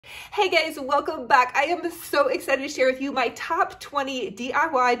Hey guys, welcome back. I am so excited to share with you my top 20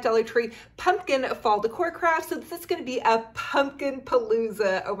 DIY Dollar Tree pumpkin fall decor crafts. So this is going to be a pumpkin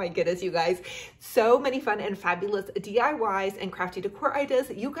palooza. Oh my goodness, you guys. So many fun and fabulous DIYs and crafty decor ideas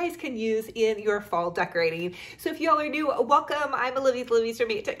that you guys can use in your fall decorating. So if y'all are new, welcome. I'm Olivia from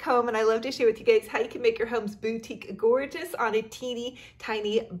Make It Home, and I love to share with you guys how you can make your homes boutique gorgeous on a teeny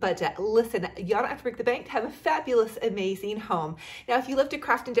tiny budget. Listen, y'all don't have to break the bank to have a fabulous, amazing home. Now, if you love to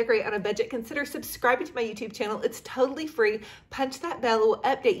craft and decorate on a budget, consider subscribing to my YouTube channel. It's totally free. Punch that bell. It will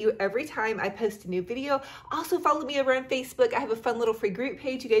update you every time I post a new video. Also follow me over on Facebook. I have a fun little free group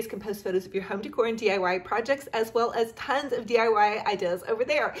page. You guys can post photos of your home decor and DIY projects, as well as tons of DIY ideas over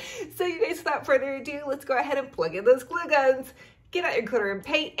there. So you guys, without further ado, let's go ahead and plug in those glue guns, get out your glitter and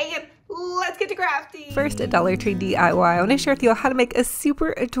paint, and let's get to crafty. First, a Dollar Tree DIY. I want to share with you how to make a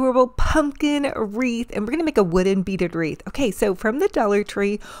super adorable pumpkin wreath, and we're going to make a wooden beaded wreath. Okay, so from the Dollar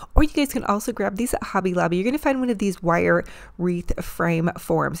Tree, or you guys can also grab these at Hobby Lobby. You're going to find one of these wire wreath frame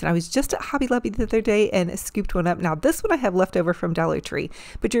forms, and I was just at Hobby Lobby the other day and scooped one up. Now this one I have left over from Dollar Tree,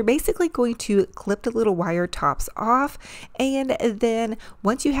 but you're basically going to clip the little wire tops off, and then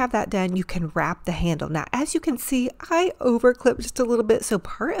once you have that done, you can wrap the handle. Now as you can see, I over clipped just a little bit, so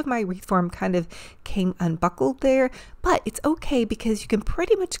part of my wreath form kind of came unbuckled there, but it's okay because you can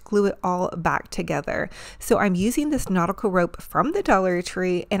pretty much glue it all back together. So I'm using this nautical rope from the Dollar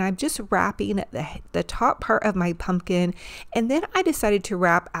Tree, and I'm just wrapping the top part of my pumpkin, and then I decided to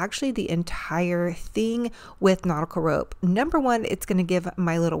wrap actually the entire thing with nautical rope. Number one, it's going to give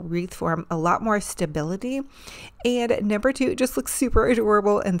my little wreath form a lot more stability, and number two, it just looks super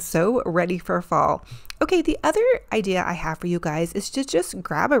adorable and so ready for fall. Okay, the other idea I have for you guys is to just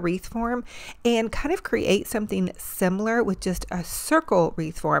grab a wreath form and kind of create something similar with just a circle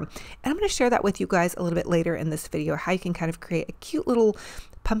wreath form. And I'm going to share that with you guys a little bit later in this video, how you can kind of create a cute little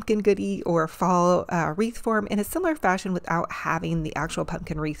pumpkin goodie or fall wreath form in a similar fashion without having the actual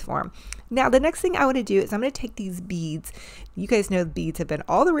pumpkin wreath form. Now, the next thing I want to do is I'm going to take these beads. You guys know beads have been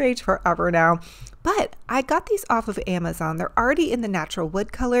all the rage forever now, but I got these off of Amazon. They're already in the natural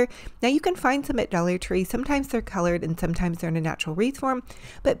wood color. Now you can find some at Dollar Tree. Sometimes they're colored and sometimes they're in a natural wreath form,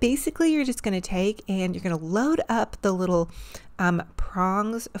 but basically you're just going to take and you're going to load up the little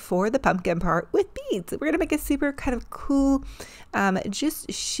prongs for the pumpkin part with beads. We're going to make a super kind of cool,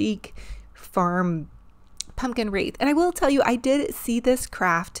 just chic farm pumpkin wreath. And I will tell you, I did see this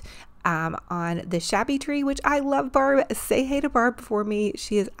craft on the Shabby Tree, which I love. Barb, say hey to Barb for me.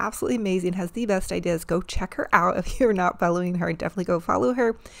 She is absolutely amazing, has the best ideas. Go check her out. If you're not following her, definitely go follow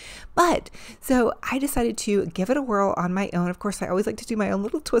her. But so I decided to give it a whirl on my own. Of course, I always like to do my own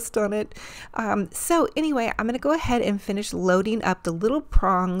little twist on it. So anyway, I'm going to go ahead and finish loading up the little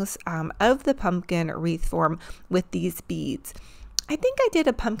prongs of the pumpkin wreath form with these beads. I think I did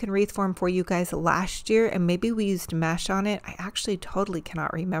a pumpkin wreath form for you guys last year, and maybe we used mesh on it. I actually totally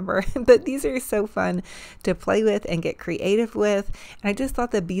cannot remember, but these are so fun to play with and get creative with. And I just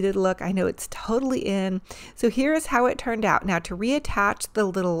thought the beaded look, I know it's totally in. So here is how it turned out. Now to reattach the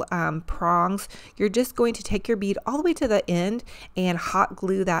little prongs, you're just going to take your bead all the way to the end and hot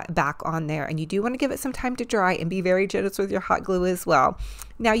glue that back on there. And you do want to give it some time to dry and be very generous with your hot glue as well.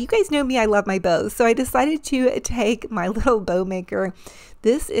 Now, you guys know me, I love my bows, so I decided to take my little bow maker.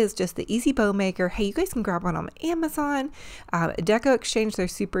 This is just the Easy Bow Maker. Hey, you guys can grab one on Amazon, Deco Exchange, they're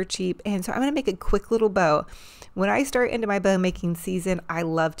super cheap. And so I'm going to make a quick little bow. When I start into my bow making season, I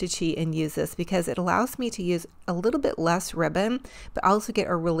love to cheat and use this because it allows me to use a little bit less ribbon, but also get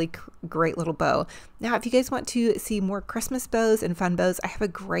a really great little bow. Now, if you guys want to see more Christmas bows and fun bows, I have a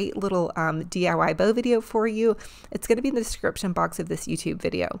great little DIY bow video for you. It's going to be in the description box of this YouTube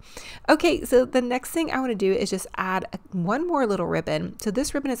video. Okay, so the next thing I want to do is just add one more little ribbon. So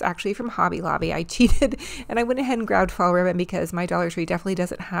this ribbon is actually from Hobby Lobby. I cheated and I went ahead and grabbed fall ribbon because my Dollar Tree definitely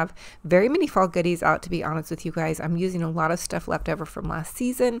doesn't have very many fall goodies out, to be honest with you guys. I'm using a lot of stuff left over from last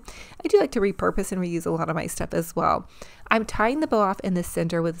season. I do like to repurpose and reuse a lot of my stuff as well. I'm tying the bow off in the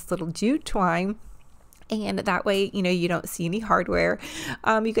center with this little jute twine, and that way, you know, you don't see any hardware.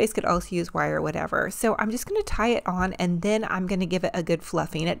 You guys could also use wire or whatever. So I'm just going to tie it on, and then I'm going to give it a good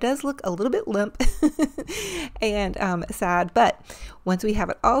fluffing. It does look a little bit limp and sad, but once we have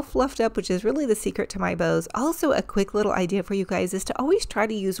it all fluffed up, which is really the secret to my bows. Also, a quick little idea for you guys is to always try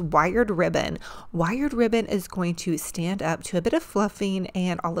to use wired ribbon. Wired ribbon is going to stand up to a bit of fluffing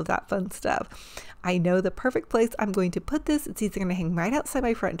and all of that fun stuff. I know the perfect place I'm going to put this. It's either going to hang right outside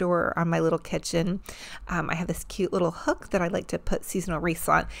my front door or on my little kitchen. I have this cute little hook that I like to put seasonal wreaths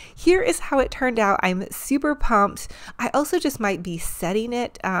on. Here is how it turned out. I'm super pumped. I also just might be setting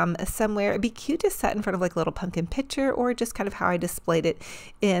it somewhere. It'd be cute to set in front of like a little pumpkin picture, or just kind of how I displayed it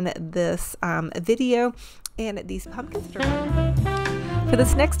in this video. And these pumpkins are... For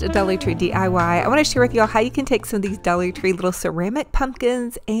this next Dollar Tree DIY, I want to share with y'all how you can take some of these Dollar Tree little ceramic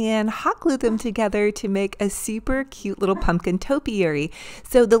pumpkins and hot glue them together to make a super cute little pumpkin topiary.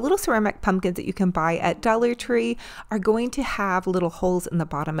 So the little ceramic pumpkins that you can buy at Dollar Tree are going to have little holes in the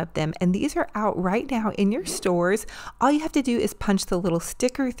bottom of them, and these are out right now in your stores. All you have to do is punch the little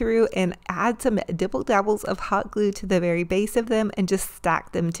sticker through and add some dibble dabbles of hot glue to the very base of them and just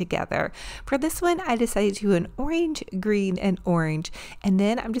stack them together. For this one, I decided to do an orange, green, and orange. And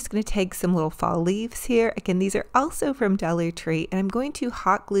then I'm just going to take some little fall leaves here. Again, these are also from Dollar Tree, and I'm going to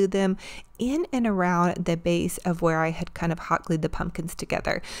hot glue them in and around the base of where I had kind of hot glued the pumpkins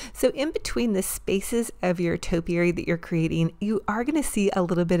together. So in between the spaces of your topiary that you're creating, you are going to see a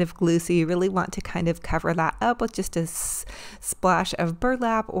little bit of glue. So you really want to kind of cover that up with just a splash of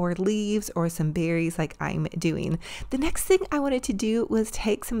burlap or leaves or some berries like I'm doing. The next thing I wanted to do was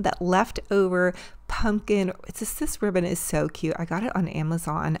take some of that leftover pumpkin. This ribbon is so cute. I got it on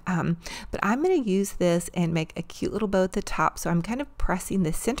Amazon, but I'm going to use this and make a cute little bow at the top. So I'm kind of pressing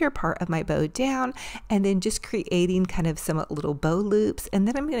the center part of my bow down and then just creating kind of some little bow loops, and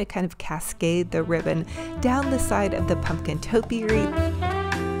then I'm going to kind of cascade the ribbon down the side of the pumpkin topiary.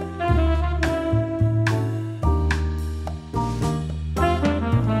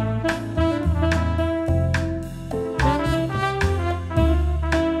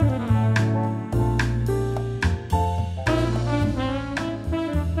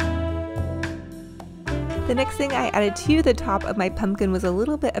 The next thing I added to the top of my pumpkin was a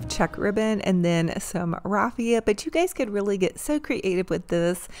little bit of check ribbon and then some raffia, but you guys could really get so creative with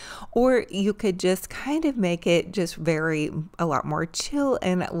this, or you could just kind of make it just a lot more chill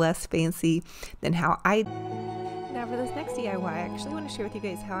and less fancy than how I... Now for this next DIY, I actually want to share with you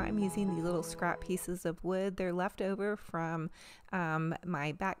guys how I'm using these little scrap pieces of wood. They're left over from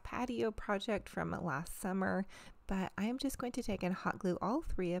my back patio project from last summer, but I'm just going to take and hot glue all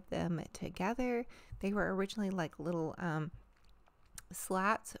three of them together. They were originally like little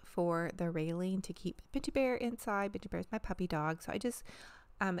slats for the railing to keep Binge Bear inside. Binge Bear is my puppy dog, so I just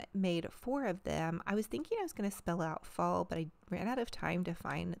made 4 of them. I was thinking I was going to spell out fall, but I ran out of time to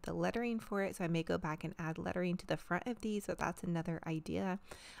find the lettering for it, so I may go back and add lettering to the front of these, so that's another idea.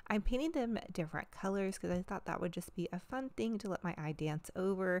 I'm painting them different colors because I thought that would just be a fun thing to let my eye dance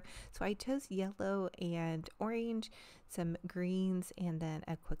over. So I chose yellow and orange, some greens, and then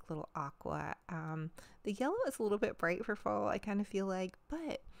a quick little aqua. The yellow is a little bit bright for fall, I kind of feel like,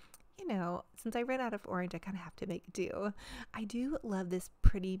 but you know, since I ran out of orange, I kind of have to make do. I do love this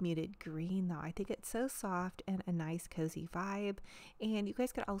pretty muted green though. I think it's so soft and a nice cozy vibe. And you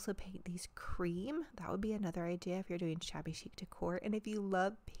guys could also paint these cream. That would be another idea if you're doing shabby chic decor. And if you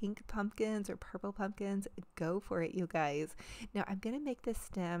love pink pumpkins or purple pumpkins, go for it, you guys. Now I'm going to make this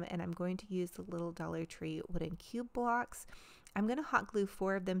stem, and I'm going to use the little Dollar Tree wooden cube blocks. I'm going to hot glue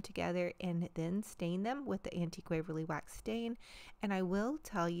 4 of them together and then stain them with the Antique Waverly Wax stain. And I will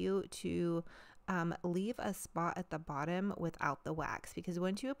tell you to leave a spot at the bottom without the wax, because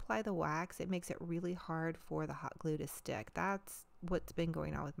once you apply the wax, it makes it really hard for the hot glue to stick. That's what's been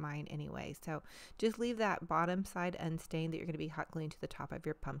going on with mine anyway. So just leave that bottom side unstained that you're going to be hot gluing to the top of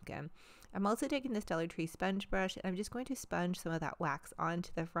your pumpkin. I'm also taking this Dollar Tree sponge brush, and I'm just going to sponge some of that wax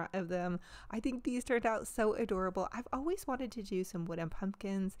onto the front of them. I think these turned out so adorable. I've always wanted to do some wooden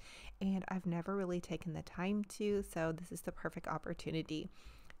pumpkins, and I've never really taken the time to, so this is the perfect opportunity.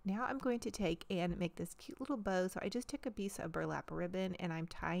 Now I'm going to take and make this cute little bow. So I just took a piece of burlap ribbon and I'm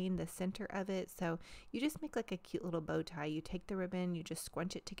tying the center of it. So you just make like a cute little bow tie. You take the ribbon, you just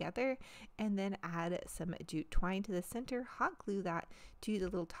squunch it together, and then add some jute twine to the center, hot glue that to the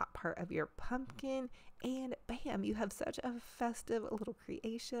little top part of your pumpkin, and bam, you have such a festive little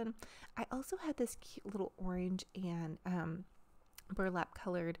creation. I also had this cute little orange and burlap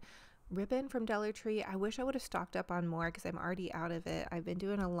colored ribbon from Dollar Tree. I wish I would have stocked up on more because I'm already out of it. I've been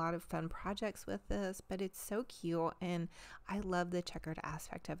doing a lot of fun projects with this, but it's so cute and I love the checkered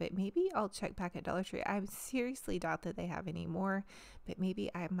aspect of it. Maybe I'll check back at Dollar Tree. I seriously doubt that they have any more, but maybe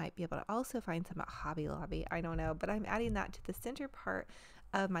I might be able to also find some at Hobby Lobby. I don't know, but I'm adding that to the center part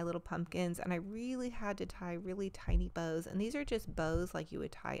of my little pumpkins, and I really had to tie really tiny bows, and these are just bows like you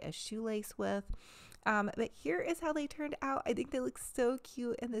would tie a shoelace with. But here is how they turned out. I think they look so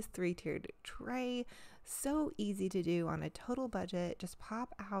cute in this 3-tiered tray. So easy to do on a total budget. Just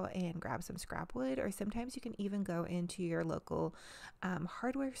pop out and grab some scrap wood, or sometimes you can even go into your local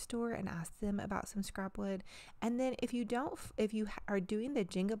hardware store and ask them about some scrap wood. And then if you are doing the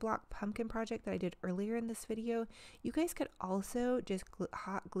Jenga block pumpkin project that I did earlier in this video, you guys could also just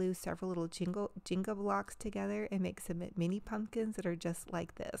hot glue several little Jenga blocks together and make some mini pumpkins that are just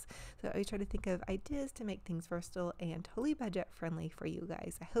like this. So I always try to think of ideas to make things versatile and totally budget friendly for you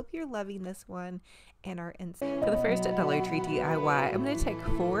guys. I hope you're loving this one and are in. For the first Dollar Tree DIY, I'm going to take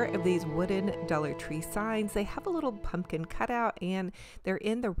 4 of these wooden Dollar Tree signs. They have a little pumpkin cutout and they're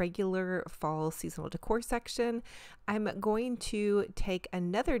in the regular fall seasonal decor section. I'm going to take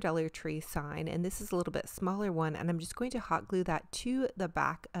another Dollar Tree sign, and this is a little bit smaller one, and I'm just going to hot glue that to the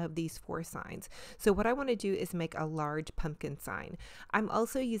back of these 4 signs. So what I want to do is make a large pumpkin sign. I'm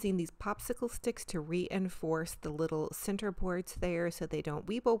also using these popsicle sticks to reinforce the little center boards there so they don't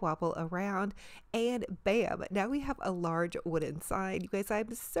weeble wobble around, and bam, now we have a large wooden sign. You guys,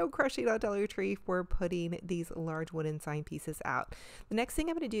 I'm so crushing on Dollar Tree for putting these large wooden sign pieces out. The next thing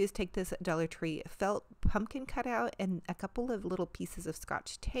I'm going to do is take this Dollar Tree felt pumpkin cutout and a couple of little pieces of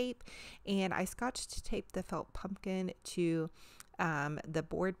Scotch tape, and I Scotch taped the felt pumpkin to the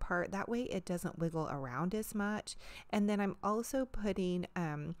board part. That way it doesn't wiggle around as much. And then I'm also putting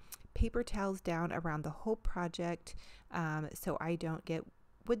paper towels down around the whole project so I don't get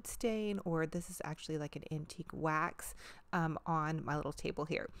wood stain, or this is actually like an antique wax on my little table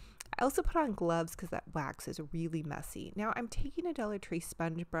here. I also put on gloves because that wax is really messy. Now I'm taking a Dollar Tree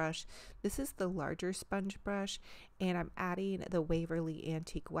sponge brush. This is the larger sponge brush, and I'm adding the Waverly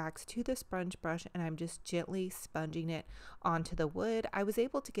antique wax to the sponge brush, and I'm just gently sponging it onto the wood. I was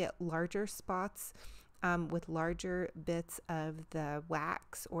able to get larger spots with larger bits of the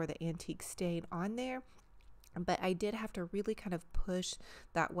wax or the antique stain on there, but I did have to really kind of push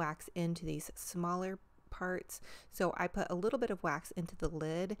that wax into these smaller parts. So I put a little bit of wax into the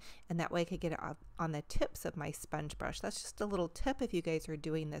lid, and that way I could get it on the tips of my sponge brush. That's just a little tip if you guys are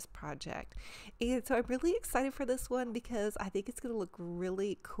doing this project. And so I'm really excited for this one because I think it's going to look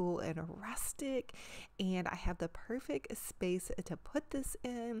really cool and rustic, and I have the perfect space to put this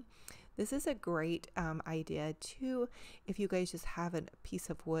in. This is a great idea too if you guys just have a piece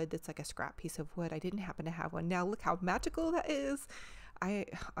of wood that's like a scrap piece of wood. I didn't happen to have one. Now look how magical that is.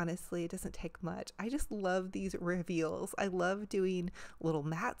 Honestly, it doesn't take much. I just love these reveals. I love doing little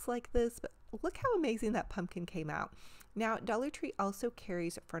mats like this, but look how amazing that pumpkin came out. Now, Dollar Tree also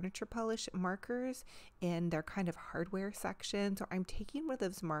carries furniture polish markers in their kind of hardware section. So I'm taking one of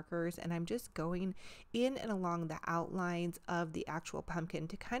those markers and I'm just going in and along the outlines of the actual pumpkin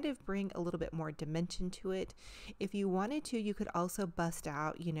to kind of bring a little bit more dimension to it. If you wanted to, you could also bust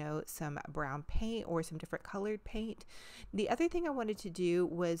out, you know, some brown paint or some different colored paint. The other thing I wanted to do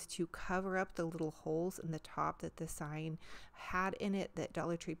was to cover up the little holes in the top that the sign had in it that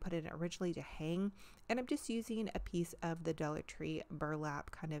Dollar Tree put in originally to hang. And I'm just using a piece of the Dollar Tree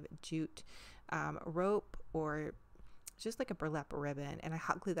burlap kind of jute rope, or just like a burlap ribbon, and I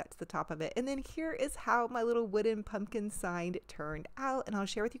hot glue that to the top of it. And then here is how my little wooden pumpkin sign turned out, and I'll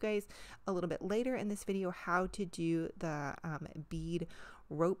share with you guys a little bit later in this video how to do the bead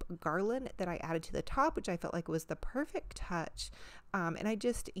rope garland that I added to the top, which I felt like was the perfect touch. And I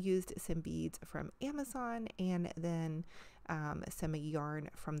just used some beads from Amazon and then some yarn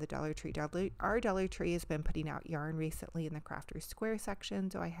from the Dollar Tree. Our Dollar Tree has been putting out yarn recently in the Crafters Square section,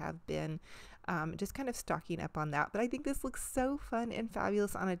 so I have been just kind of stocking up on that. But I think this looks so fun and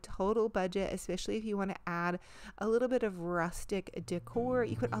fabulous on a total budget, especially if you want to add a little bit of rustic decor.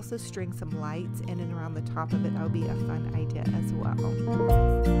 You could also string some lights in and around the top of it. That would be a fun idea as well.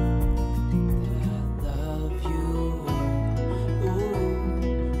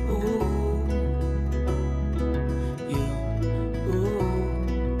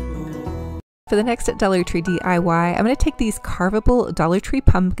 For the next Dollar Tree DIY, I'm going to take these carvable Dollar Tree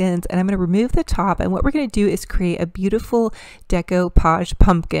pumpkins and I'm going to remove the top, and what we're going to do is create a beautiful decoupage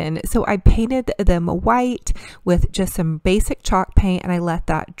pumpkin. So I painted them white with just some basic chalk paint and I let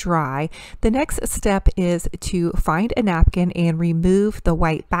that dry. The next step is to find a napkin and remove the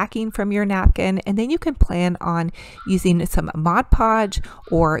white backing from your napkin, and then you can plan on using some Mod Podge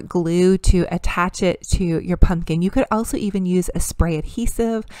or glue to attach it to your pumpkin. You could also even use a spray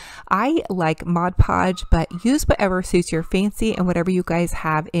adhesive. I like Mod Podge, but use whatever suits your fancy and whatever you guys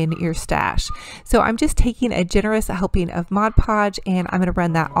have in your stash. So I'm just taking a generous helping of Mod Podge and I'm going to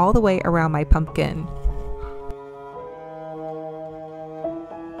run that all the way around my pumpkin.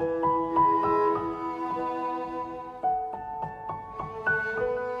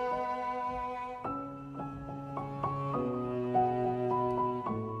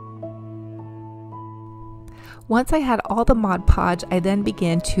 Once I had all the Mod Podge, I then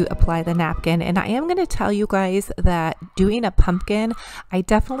began to apply the napkin, and I am going to tell you guys that doing a pumpkin, I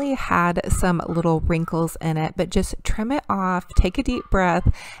definitely had some little wrinkles in it, but just trim it off, take a deep breath,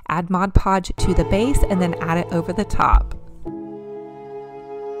 add Mod Podge to the base, and then add it over the top.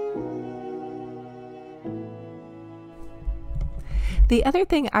 The other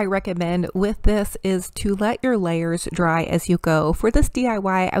thing I recommend with this is to let your layers dry as you go. For this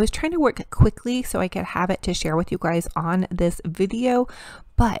DIY, I was trying to work quickly so I could have it to share with you guys on this video,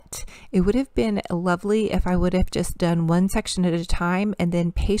 but it would have been lovely if I would have just done one section at a time and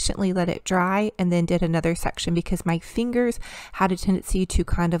then patiently let it dry and then did another section, because my fingers had a tendency to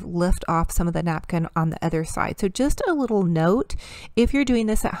kind of lift off some of the napkin on the other side. So just a little note, if you're doing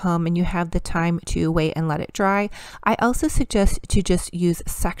this at home and you have the time to wait and let it dry, I also suggest to just use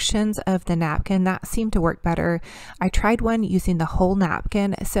sections of the napkin. That seemed to work better. I tried one using the whole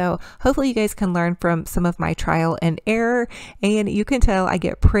napkin, so hopefully you guys can learn from some of my trial and error, and you can tell I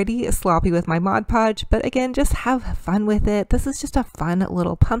get pretty sloppy with my Mod Podge, but again, just have fun with it. This is just a fun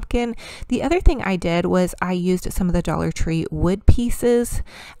little pumpkin. The other thing I did was I used some of the Dollar Tree wood pieces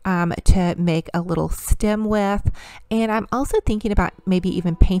to make a little stem with, and I'm also thinking about maybe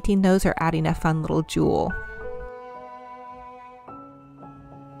even painting those or adding a fun little jewel.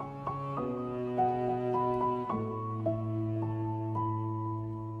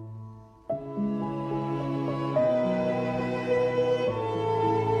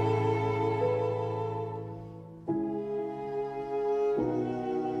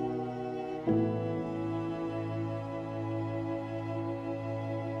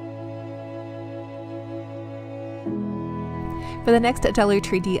 For the next Dollar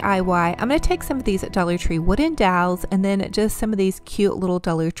Tree DIY, I'm going to take some of these Dollar Tree wooden dowels and then just some of these cute little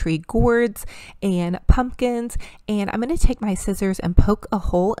Dollar Tree gourds and pumpkins, and I'm going to take my scissors and poke a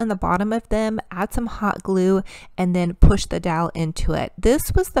hole in the bottom of them, add some hot glue, and then push the dowel into it.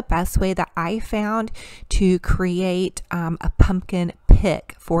 This was the best way that I found to create a pumpkin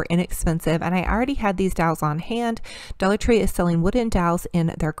pick for inexpensive, and I already had these dowels on hand. Dollar Tree is selling wooden dowels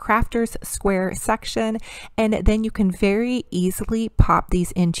in their crafters square section, and then you can very easily pop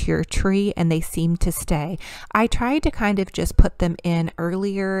these into your tree and they seem to stay. I tried to kind of just put them in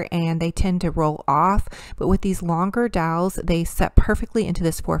earlier and they tend to roll off, but with these longer dowels they set perfectly into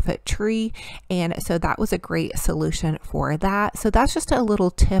this 4-foot tree, and so that was a great solution for that. So that's just a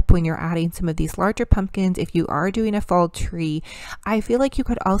little tip when you're adding some of these larger pumpkins. If you are doing a fall tree, I feel like you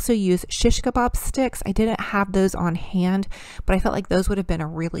could also use shish kebab sticks. I didn't have those on hand, but I felt like those would have been a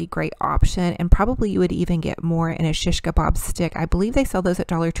really great option, and probably you would even get more in a shish kebab stick. I believe they sell those at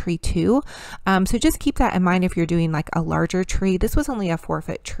Dollar Tree too. So just keep that in mind if you're doing like a larger tree. This was only a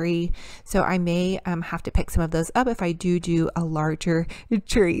 4-foot tree, so I may have to pick some of those up if I do a larger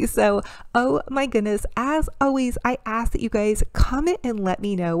tree. So, oh my goodness, as always, I ask that you guys comment and let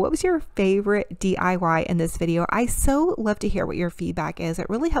me know what was your favorite DIY in this video. I so love to hear what your feedback is. It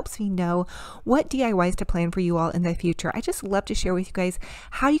really helps me know what DIYs to plan for you all in the future. I just love to share with you guys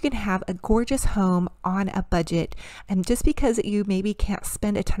how you can have a gorgeous home on a budget, and just because you maybe can't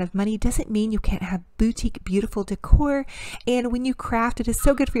spend a ton of money doesn't mean you can't have boutique beautiful decor. And when you craft, it is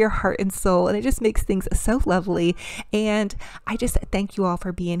so good for your heart and soul, and it just makes things so lovely. And I just thank you all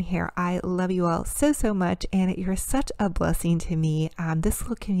for being here. I love you all so much, and you're such a blessing to me. This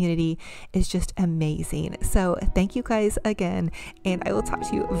little community is just amazing. So thank you guys again, and I will talk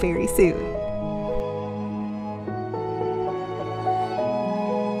to you very soon.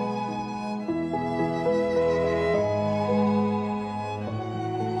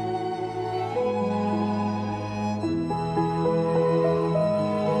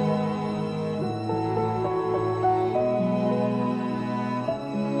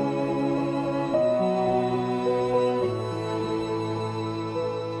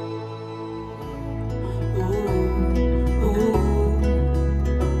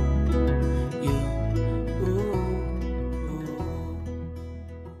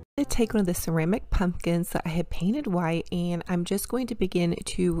 Take one of the ceramic pumpkins that I had painted white, and I'm just going to begin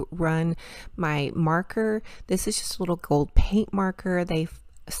to run my marker. This is just a little gold paint marker. They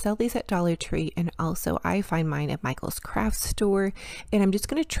sell these at Dollar Tree, and also I find mine at Michael's craft store, and I'm just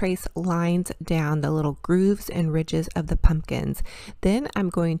going to trace lines down the little grooves and ridges of the pumpkins. Then I'm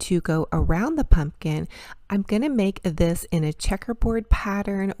going to go around the pumpkin. I'm going to make this in a checkerboard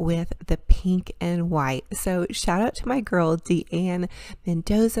pattern with the pink and white. So shout out to my girl, Deanne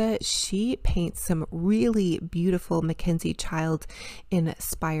Mendoza. She paints some really beautiful Mackenzie Child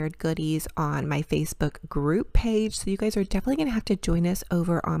inspired goodies on my Facebook group page. So you guys are definitely going to have to join us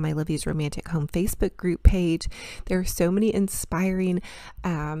over on my Livy's Romantic Home Facebook group page. There are so many inspiring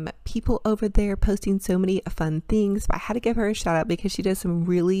people over there posting so many fun things, but I had to give her a shout out because she does some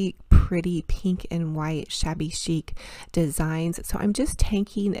really pretty pink and white shabby chic designs. So I'm just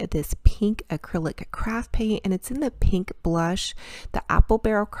taking this pink acrylic craft paint, and it's in the pink blush, the apple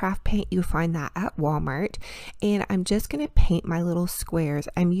barrel craft paint. You find that at Walmart, and I'm just going to paint my little squares.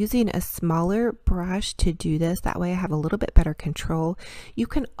 I'm using a smaller brush to do this, that way I have a little bit better control. You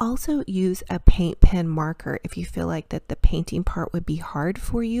can also use a paint pen marker if you feel like that the painting part would be hard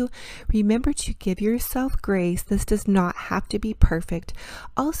for you. Remember to give yourself grace. This does not have to be perfect.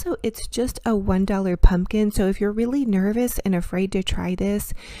 Also, it's just a $1 pumpkin, so if you're really nervous and afraid to try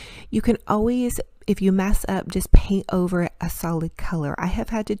this, you can always, if you mess up, just paint over a solid color. I have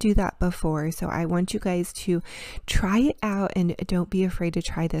had to do that before, so I want you guys to try it out and don't be afraid to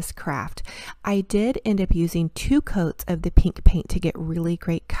try this craft. I did end up using 2 coats of the pink paint to get really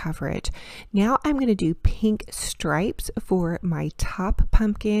great coverage. Now I'm going to do pink stripes for my top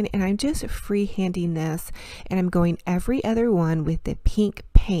pumpkin, and I'm just freehanding this, and I'm going every other one with the pink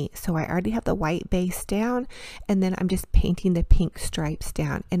paint. So I already have the white base down, and then I'm just painting the pink stripes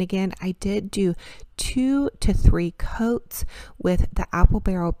down. And again, I did do 2 to 3 coats with the apple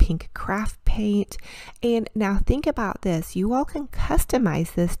barrel pink craft paint. And now think about this, you all can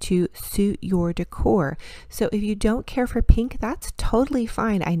customize this to suit your decor. So if you don't care for pink, that's totally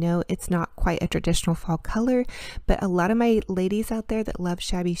fine. I know it's not quite a traditional fall color, but a lot of my ladies out there that love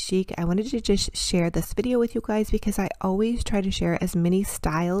shabby chic, I wanted to just share this video with you guys because I always try to share as many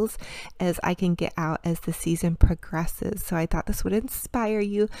styles as I can get out as the season progresses. So I thought this would inspire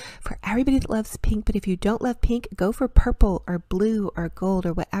you. For everybody that loves pink, but if you don't love pink, go for purple or blue or gold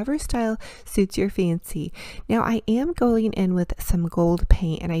or whatever style suits your fancy. Now I am going in with some gold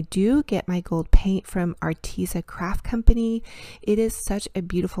paint, and I do get my gold paint from Arteza Craft Company. It is such a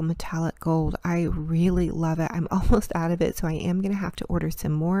beautiful metallic gold. I really love it. I'm almost out of it, so I am going to have to order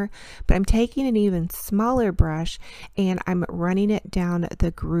some more, but I'm taking an even smaller brush and I'm running it down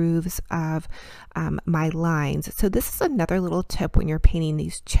the grooves of my lines. So this is another little tip when you're painting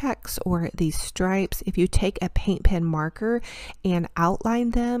these checks or these stripes. If you take a paint pen marker and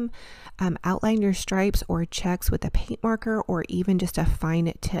outline them, outline your stripes or checks with a paint marker or even just a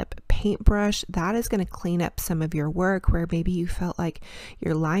fine tip paintbrush, that is going to clean up some of your work where maybe you felt like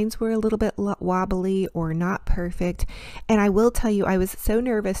your lines were a little bit wobbly or not perfect. And I will tell you, I was so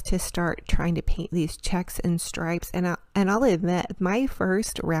nervous to start trying to paint these checks and stripes, and I'll admit, my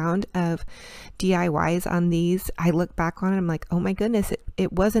first round of DIYs on these, I look back on it, I'm like, oh my goodness,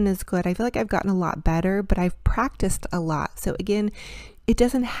 it wasn't as good. I feel like I've gotten a lot better, but I've practiced a lot. So again, it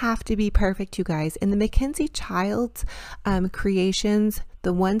doesn't have to be perfect, you guys. And the Mackenzie Child's creations,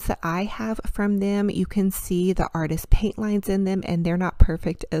 the ones that I have from them, you can see the artist paint lines in them, and they're not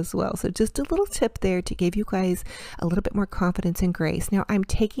perfect as well. So just a little tip there to give you guys a little bit more confidence and grace. Now I'm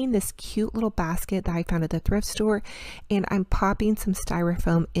taking this cute little basket that I found at the thrift store, and I'm popping some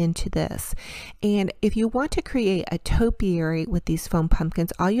styrofoam into this. And if you want to create a topiary with these foam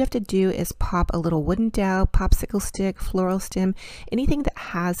pumpkins, all you have to do is pop a little wooden dowel, popsicle stick, floral stem, anything that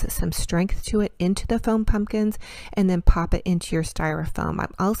has some strength to it into the foam pumpkins, and then pop it into your styrofoam.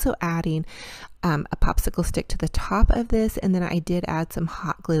 I'm also adding a popsicle stick to the top of this, and then I did add some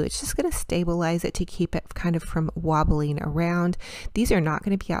hot glue. It's just going to stabilize it to keep it kind of from wobbling around. These are not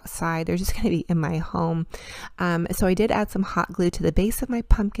going to be outside, they're just going to be in my home. So I did add some hot glue to the base of my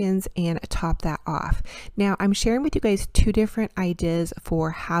pumpkins and top that off. Now I'm sharing with you guys 2 different ideas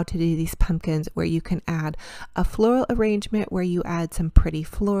for how to do these pumpkins, where you can add a floral arrangement where you add some pretty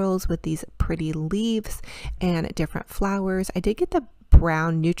florals with these pretty leaves and different flowers. I did get the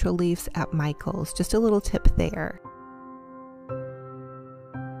brown neutral leaves at Michael's, just a little tip there.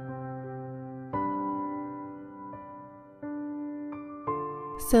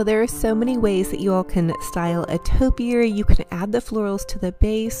 So there are so many ways that you all can style a topiary. You can add the florals to the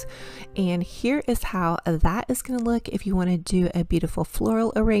base, and here is how that is going to look if you want to do a beautiful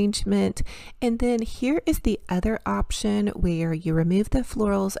floral arrangement. And then here is the other option where you remove the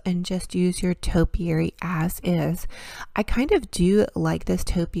florals and just use your topiary as is. I kind of do like this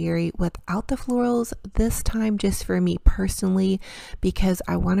topiary without the florals this time, just for me personally, because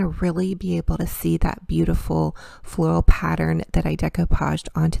I want to really be able to see that beautiful floral pattern that I decoupaged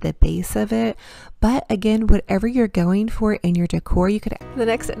onto the base of it. But again, whatever you're going for in your decor, you could. The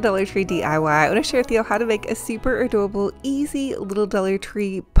next Dollar Tree DIY, I want to share with you how to make a super adorable, easy little Dollar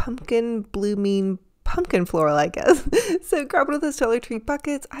Tree pumpkin blooming pumpkin floral, I guess. So grab one of those Dollar Tree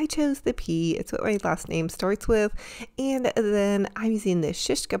buckets. I chose the P. It's what my last name starts with. And then I'm using this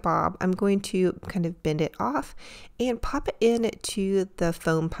shish kebab. I'm going to kind of bend it off and pop it into the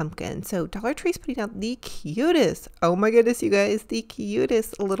foam pumpkin. So Dollar Tree's putting out the cutest, oh my goodness, you guys, the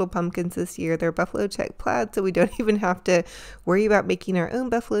cutest little pumpkins this year. They're buffalo check plaid, so we don't even have to worry about making our own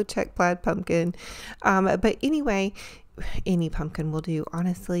buffalo check plaid pumpkin. But anyway, any pumpkin will do,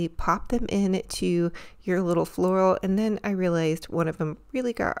 honestly. Pop them into your little floral, and then I realized one of them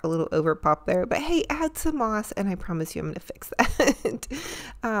really got a little over pop there, but hey, add some moss and I promise you I'm gonna fix that.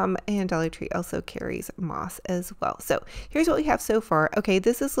 And Dollar Tree also carries moss as well. So here's what we have so far. Okay,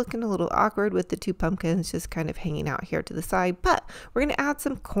 this is looking a little awkward with the two pumpkins just kind of hanging out here to the side, but we're gonna add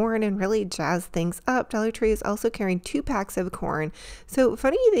some corn and really jazz things up. Dollar Tree is also carrying 2 packs of corn. So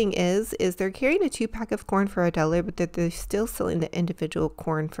funny thing is they're carrying a 2-pack of corn for $1, but they're still selling the individual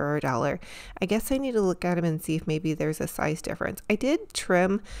corn for $1. I guess I need to look at them and see if maybe there's a size difference. I did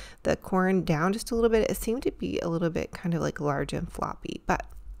trim the corn down just a little bit. It seemed to be a little bit kind of like large and floppy, but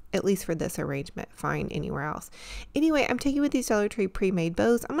at least for this arrangement, fine anywhere else. Anyway, I'm taking with these Dollar Tree pre-made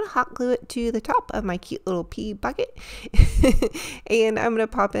bows. I'm going to hot glue it to the top of my cute little pea bucket. And I'm going to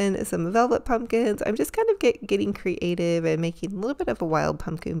pop in some velvet pumpkins. I'm just kind of getting creative and making a little bit of a wild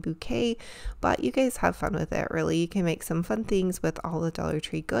pumpkin bouquet, but you guys have fun with it, really. You can make some fun things with all the Dollar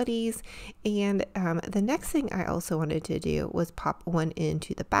Tree goodies. And the next thing I also wanted to do was pop one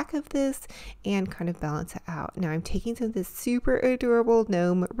into the back of this and kind of balance it out. Now I'm taking some of this super adorable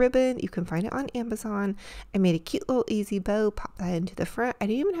gnome ribbon. You can find it on Amazon. I made a cute little easy bow, pop that into the front. I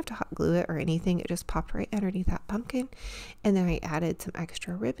didn't even have to hot glue it or anything. It just popped right underneath that pumpkin. And then I added some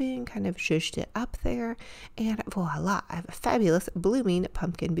extra ribbon, kind of shushed it up there, and voila, I have a fabulous blooming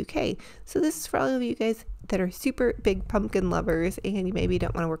pumpkin bouquet. So this is for all of you guys that are super big pumpkin lovers and you maybe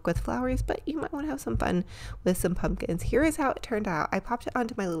don't want to work with flowers, but you might want to have some fun with some pumpkins. Here is how it turned out. I popped it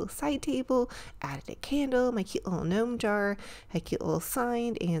onto my little side table, added a candle, my cute little gnome jar, a cute little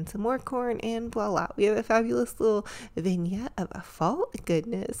sign, and some more corn, and voila, we have a fabulous little vignette of a fall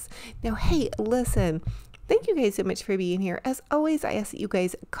goodness. Now, hey, listen. Thank you guys so much for being here. As always, I ask that you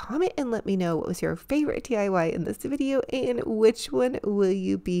guys comment and let me know what was your favorite DIY in this video and which one will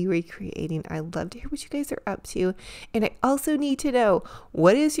you be recreating. I love to hear what you guys are up to. And I also need to know,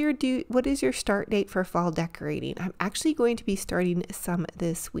 what is your start date for fall decorating? I'm actually going to be starting some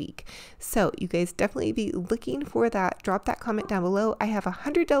this week. So you guys definitely be looking for that. Drop that comment down below. I have a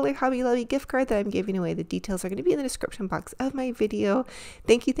 $100 Hobby Lobby gift card that I'm giving away. The details are going to be in the description box of my video.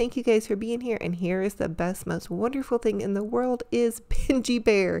 Thank you guys for being here. And here is the best, most wonderful thing in the world is Bingy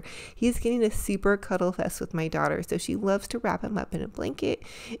Bear. He's getting a super cuddle fest with my daughter, so she loves to wrap him up in a blanket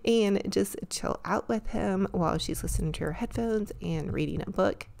and just chill out with him while she's listening to her headphones and reading a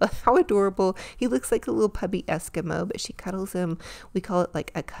book. How adorable. He looks like a little puppy Eskimo, but she cuddles him. We call it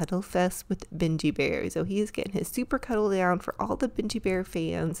like a cuddle fest with Bingy Bear. So he is getting his super cuddle down for all the Bingy Bear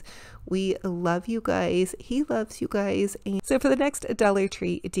fans. We love you guys. He loves you guys. And so for the next Dollar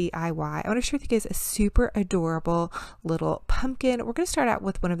Tree DIY, I want to share with you guys a super adorable little pumpkin. We're going to start out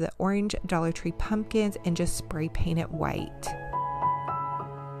with one of the orange Dollar Tree pumpkins and just spray paint it white.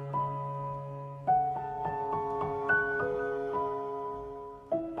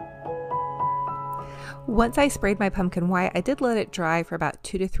 Once I sprayed my pumpkin white, I did let it dry for about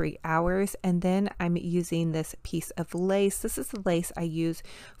 2 to 3 hours, and then I'm using this piece of lace. This is the lace I use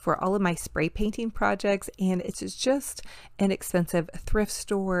for all of my spray painting projects, and it's just an expensive thrift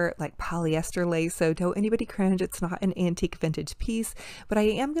store like polyester lace, so don't anybody cringe. It's not an antique vintage piece, but I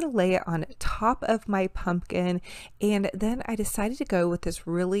am going to lay it on top of my pumpkin, and then I decided to go with this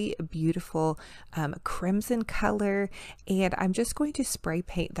really beautiful crimson color, and I'm just going to spray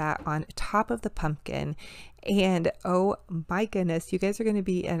paint that on top of the pumpkin. And oh my goodness, you guys are going to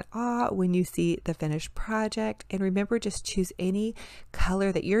be in awe when you see the finished project. And remember, just choose any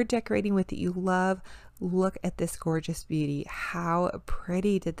color that you're decorating with that you love. Look at this gorgeous beauty. How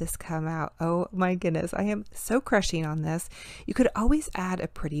pretty did this come out? Oh my goodness, I am so crushing on this. You could always add a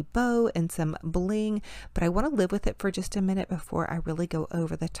pretty bow and some bling, but I want to live with it for just a minute before I really go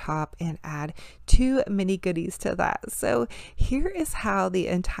over the top and add too many goodies to that. So here is how the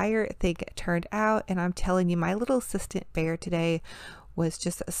entire thing turned out, and I'm telling you, my little assistant bear today was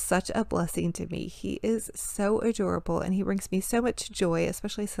just such a blessing to me. He is so adorable and he brings me so much joy,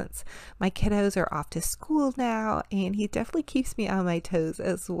 especially since my kiddos are off to school now, and he definitely keeps me on my toes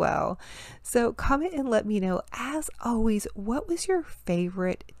as well. So comment and let me know, as always, what was your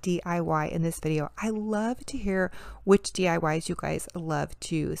favorite DIY in this video? I love to hear which DIYs you guys love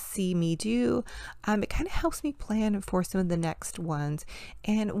to see me do. It kind of helps me plan for some of the next ones.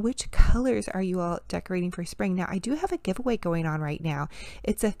 And which colors are you all decorating for spring? Now, I do have a giveaway going on right now.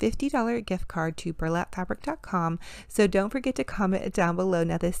 It's a $50 gift card to burlapfabric.com. So don't forget to comment down below.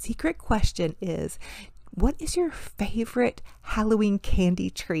 Now, the secret question is, what is your favorite Halloween candy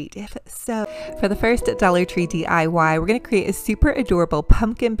treat? If so, for the first Dollar Tree DIY, we're going to create a super adorable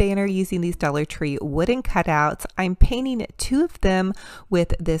pumpkin banner using these Dollar Tree wooden cutouts. I'm painting 2 of them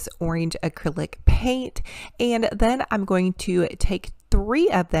with this orange acrylic paint, and then I'm going to take 3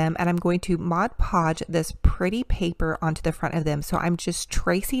 of them and I'm going to Mod Podge this pretty paper onto the front of them. So I'm just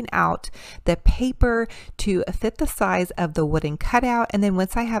tracing out the paper to fit the size of the wooden cutout, and then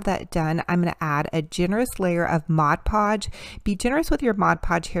once I have that done, I'm going to add a generous layer of Mod Podge. Be generous with your Mod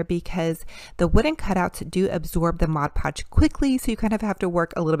Podge here because the wooden cutouts do absorb the Mod Podge quickly, so you kind of have to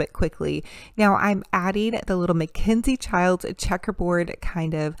work a little bit quickly. Now I'm adding the little Mackenzie Childs checkerboard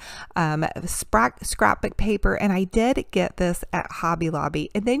kind of scrapbook paper, and I did get this at Hobby Lobby.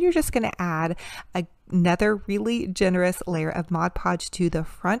 And then you're just going to add another really generous layer of Mod Podge to the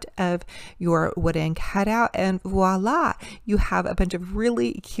front of your wooden cutout, and voila, you have a bunch of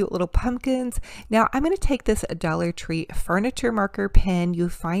really cute little pumpkins. Now I'm going to take this Dollar Tree furniture marker pen. You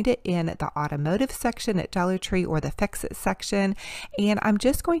find it in the automotive section at Dollar Tree or the Fix It section, and I'm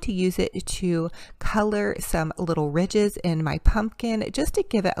just going to use it to color some little ridges in my pumpkin just to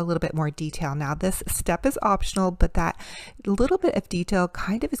give it a little bit more detail. Now this step is optional, but that little bit of detail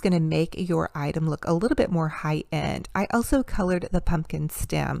kind of is going to make your item look a little bit more high end. I also colored the pumpkin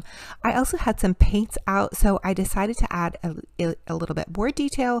stem. I also had some paints out, so I decided to add a little bit more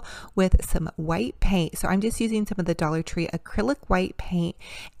detail with some white paint. So I'm just using some of the Dollar Tree acrylic white paint,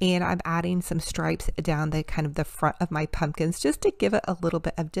 and I'm adding some stripes down the kind of the front of my pumpkins just to give it a little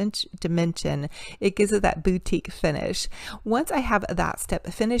bit of dimension. It gives it that boutique finish. Once I have that step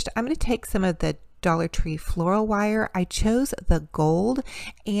finished, I'm going to take some of the Dollar Tree floral wire. I chose the gold,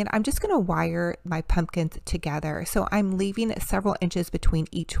 and I'm just going to wire my pumpkins together. So I'm leaving several inches between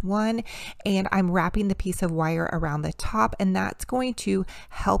each one, and I'm wrapping the piece of wire around the top, and that's going to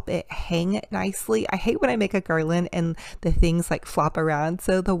help it hang nicely. I hate when I make a garland and the things like flop around,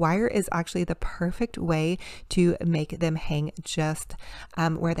 so the wire is actually the perfect way to make them hang just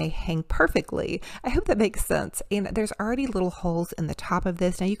where they hang perfectly. I hope that makes sense. And there's already little holes in the top of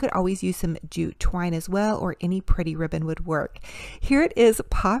this. Now you could always use some jute twine as well, or any pretty ribbon would work. Here it is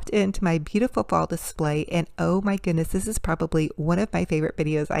popped into my beautiful fall display, and oh my goodness, this is probably one of my favorite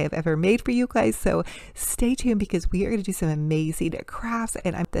videos I have ever made for you guys, so stay tuned because we are going to do some amazing crafts.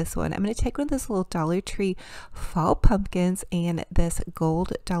 And I'm going to take one of those little Dollar Tree fall pumpkins and this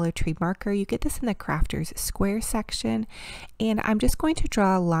gold Dollar Tree marker. You get this in the Crafters Square section, and I'm just going to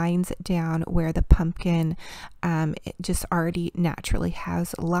draw lines down where the pumpkin it just already naturally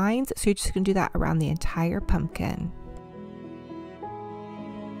has lines, so you're just going to do that around the entire pumpkin.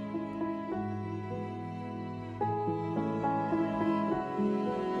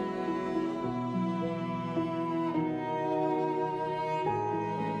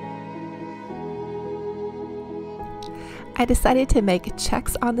 I decided to make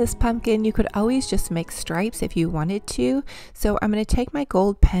checks on this pumpkin. You could always just make stripes if you wanted to. So I'm going to take my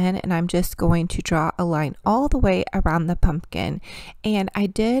gold pen and I'm just going to draw a line all the way around the pumpkin. And I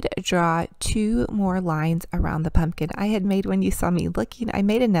did draw 2 more lines around the pumpkin. I had made one, you saw me looking. I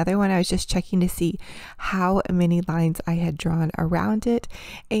made another one. I was just checking to see how many lines I had drawn around it.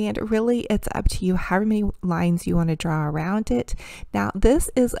 And really it's up to you how many lines you want to draw around it. Now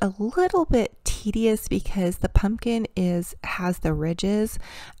this is a little bit tedious because the pumpkin has the ridges,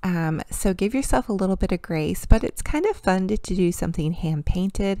 so give yourself a little bit of grace, but it's kind of fun to do something hand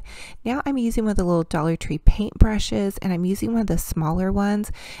painted. Now I'm using one of the little Dollar Tree paint brushes, and I'm using one of the smaller ones,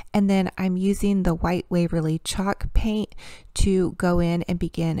 and then I'm using the white Waverly chalk paint to go in and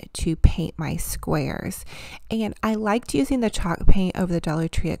begin to paint my squares. And I liked using the chalk paint over the Dollar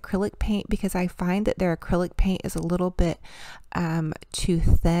Tree acrylic paint because I find that their acrylic paint is a little bit too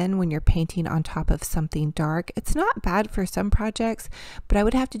thin when you're painting on top of something dark. It's not bad for some projects, but I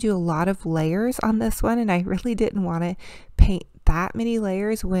would have to do a lot of layers on this one, and I really didn't want to paint that many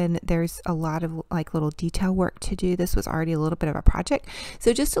layers when there's a lot of like little detail work to do. This was already a little bit of a project.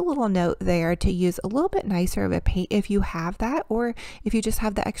 So just a little note there to use a little bit nicer of a paint if you have that, or if you just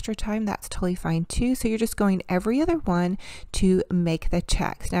have the extra time, that's totally fine too. So you're just going every other one to make the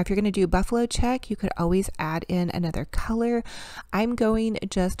checks. Now, if you're going to do buffalo check, you could always add in another color. I'm going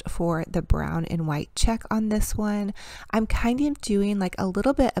just for the brown and white check on this one. I'm kind of doing like a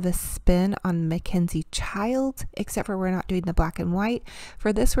little bit of a spin on Mackenzie Child, except for we're not doing the black and white.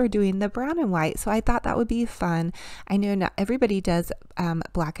 For this, we're doing the brown and white. So I thought that would be fun. I know not everybody does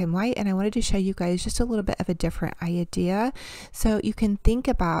black and white, and I wanted to show you guys just a little bit of a different idea so you can think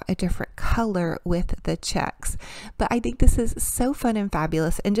about a different color with the checks. But I think this is so fun and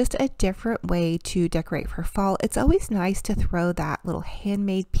fabulous, and just a different way to decorate for fall. It's always nice to throw that little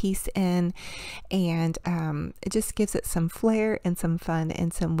handmade piece in, and it just gives it some flair and some fun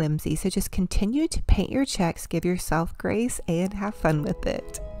and some whimsy. So just continue to paint your checks, give yourself grace, and have fun with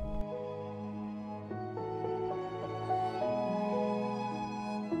it.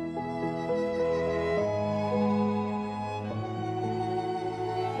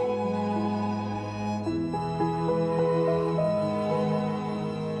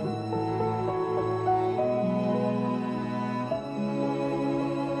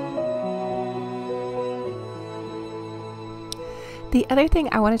 The other thing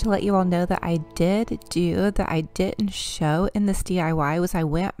I wanted to let you all know that I did do that I didn't show in this DIY was I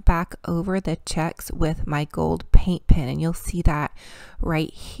went back over the checks with my gold paint pen, and you'll see that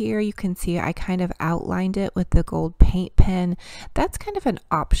right here. You can see I kind of outlined it with the gold paint pen. That's kind of an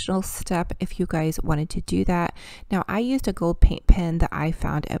optional step if you guys wanted to do that. Now, I used a gold paint pen that I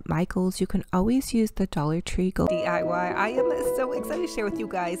found at Michael's. You can always use the Dollar Tree gold DIY. I am so excited to share with you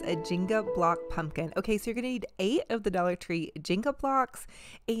guys a Jenga block pumpkin. Okay, so you're gonna need 8 of the Dollar Tree Jenga blocks,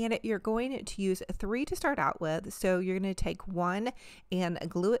 and you're going to use 3 to start out with. So you're going to take 1 and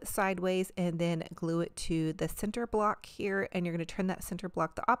glue it sideways, and then glue it to the center block here, and you're going to turn that center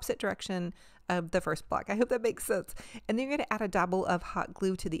block the opposite direction of the first block. I hope that makes sense. And then you're going to add a dabble of hot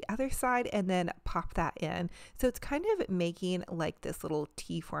glue to the other side and then pop that in. So it's kind of making like this little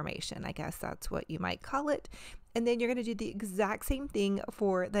T formation. I guess that's what you might call it. And then you're going to do the exact same thing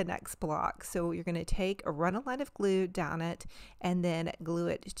for the next block. So you're going to run a line of glue down it, and then glue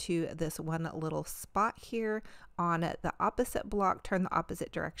it to this one little spot here on the opposite block, turn the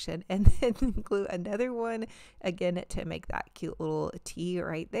opposite direction, and then glue another one again to make that cute little T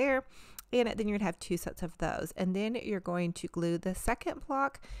right there. And then you're gonna have 2 sets of those. And then you're going to glue the second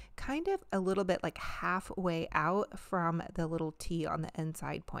block kind of a little bit like halfway out from the little T on the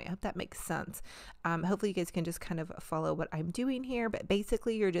inside point. I hope that makes sense. Hopefully you guys can just kind of follow what I'm doing here, but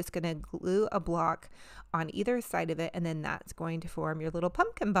basically you're just gonna glue a block on either side of it, and then that's going to form your little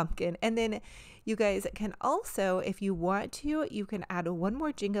pumpkin. And then you guys can also, if you want to, you can add 1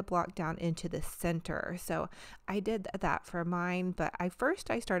 more Jenga block down into the center. So I did that for mine, but I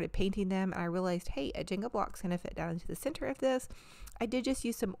started painting them, and I realized, hey, a Jenga block's gonna fit down into the center of this. I did just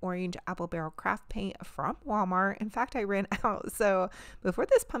use some orange apple barrel craft paint from Walmart. In fact, I ran out. So before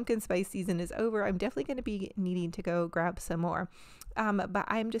this pumpkin spice season is over, I'm definitely going to be needing to go grab some more. But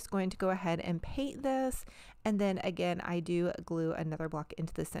I'm just going to go ahead and paint this. And then again, I do glue another block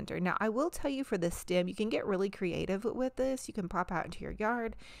into the center. Now, I will tell you for this stem, you can get really creative with this. You can pop out into your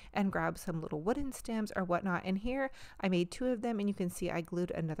yard and grab some little wooden stems or whatnot. And here I made 2 of them, and you can see I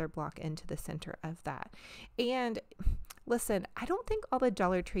glued another block into the center of that. And listen, I don't think all the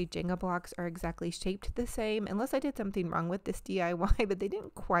Dollar Tree Jenga blocks are exactly shaped the same, unless I did something wrong with this DIY, but they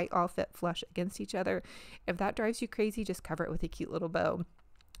didn't quite all fit flush against each other. If that drives you crazy, just cover it with a cute little bow.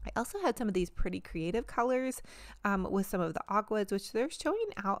 I also had some of these pretty creative colors with some of the aquas, which they're showing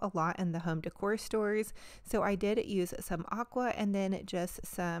out a lot in the home decor stores. So I did use some aqua, and then just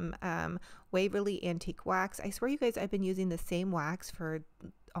some Waverly Antique Wax. I swear you guys, I've been using the same wax for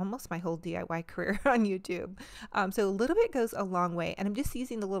almost my whole DIY career on YouTube. So a little bit goes a long way, and I'm just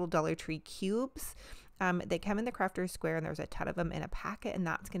using the little Dollar Tree cubes. They come in the crafter's square, and there's a ton of them in a packet, and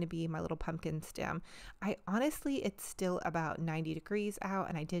that's going to be my little pumpkin stem. It's still about 90 degrees out,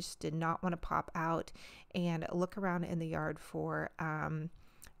 and I just did not want to pop out and look around in the yard for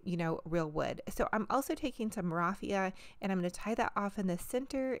real wood. So I'm also taking some raffia, and I'm going to tie that off in the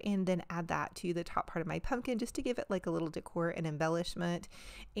center, and then add that to the top part of my pumpkin just to give it like a little decor and embellishment.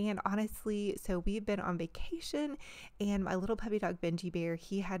 And honestly, so we've been on vacation, and my little puppy dog Benji Bear,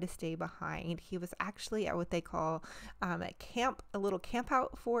 he had to stay behind. He was actually at what they call a little camp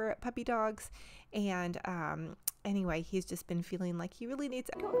out for puppy dogs. And anyway, he's just been feeling like he really needs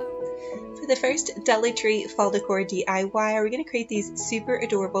to go home. For the first Dollar Tree Fall Decor DIY, we're going to create these super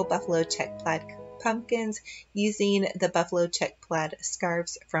adorable buffalo check plaid pumpkins using the buffalo check plaid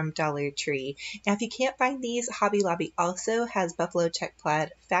scarves from Dollar Tree. Now, if you can't find these, Hobby Lobby also has buffalo check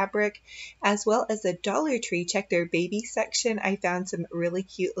plaid fabric, as well as the Dollar Tree. Check their baby section. I found some really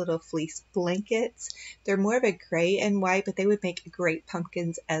cute little fleece blankets. They're more of a gray and white, but they would make great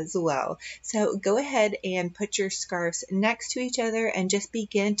pumpkins as well. So go ahead and put your scarves next to each other and just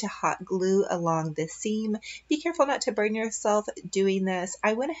begin to hot glue along the seam. Be careful not to burn yourself doing this.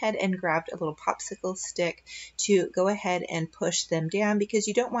 I went ahead and grabbed a little popsicle stick to go ahead and push them down because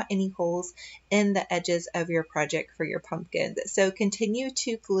you don't want any holes in the edges of your project for your pumpkins. So continue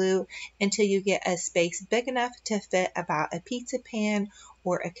to glue until you get a space big enough to fit about a pizza pan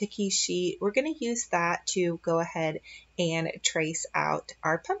or a cookie sheet. We're going to use that to go ahead and trace out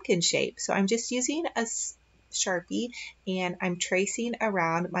our pumpkin shape. So I'm just using a Sharpie and I'm tracing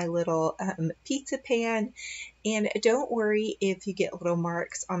around my little pizza pan. And don't worry if you get little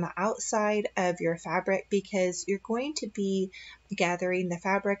marks on the outside of your fabric because you're going to be gathering the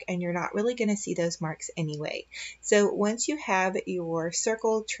fabric and you're not really going to see those marks anyway. So once you have your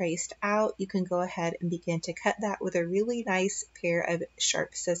circle traced out, you can go ahead and begin to cut that with a really nice pair of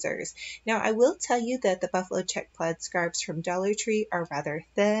sharp scissors. Now, I will tell you that the buffalo check plaid scarves from Dollar Tree are rather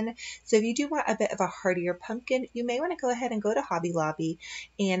thin. So if you do want a bit of a hardier pumpkin, you may want to go ahead and go to Hobby Lobby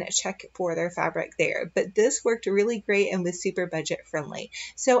and check for their fabric there. But this worked really great and was super budget friendly.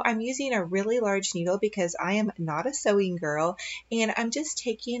 So I'm using a really large needle because I am not a sewing girl, and I'm just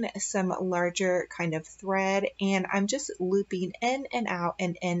taking some larger kind of thread and I'm just looping in and out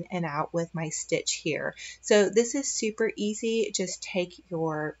and in and out with my stitch here. So this is super easy. Just take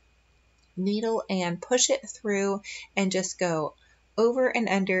your needle and push it through and just go over and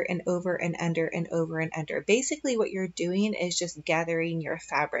under and over and under and over and under. Basically what you're doing is just gathering your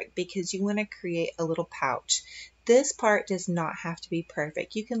fabric because you want to create a little pouch. This part does not have to be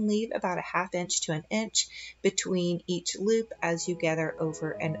perfect. You can leave about a 1/2 inch to 1 inch between each loop as you gather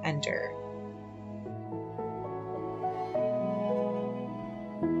over and under.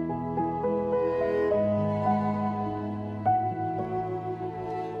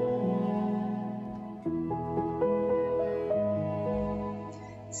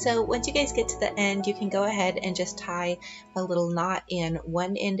 So once you guys get to the end, you can go ahead and just tie a little knot in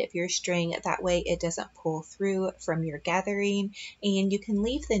one end of your string. That way it doesn't pull through from your gathering. And you can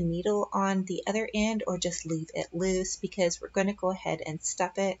leave the needle on the other end or just leave it loose because we're going to go ahead and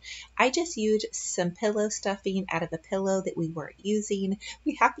stuff it. I just used some pillow stuffing out of a pillow that we weren't using.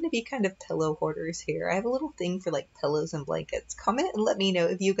 We happen to be kind of pillow hoarders here. I have a little thing for like pillows and blankets. Comment and let me know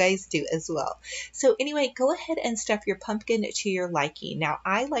if you guys do as well. So anyway, go ahead and stuff your pumpkin to your liking. Now,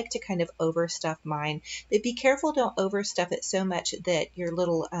 I like to kind of overstuff mine, but be careful, don't overstuff it so much that your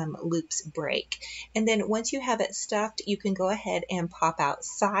little loops break. And then once you have it stuffed, you can go ahead and pop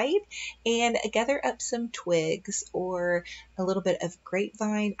outside and gather up some twigs or a little bit of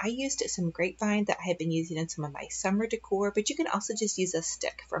grapevine. I used some grapevine that I had been using in some of my summer decor, but you can also just use a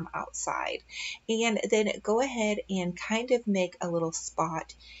stick from outside. And then go ahead and kind of make a little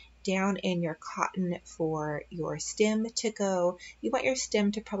spot down in your cotton for your stem to go. You want your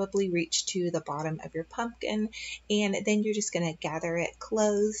stem to probably reach to the bottom of your pumpkin, and then you're just going to gather it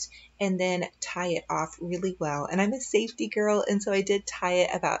closed and then tie it off really well. And I'm a safety girl, and so I did tie it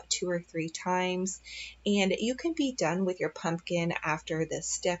about 2 or 3 times. And you can be done with your pumpkin after this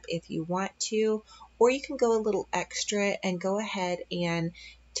step if you want to, or you can go a little extra and go ahead and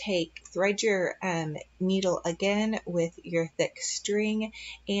thread your needle again with your thick string.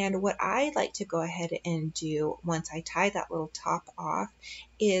 And what I like to go ahead and do once I tie that little top off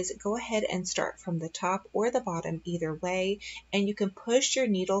is go ahead and start from the top or the bottom, either way, and you can push your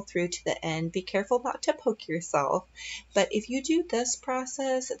needle through to the end. Be careful not to poke yourself, but if you do this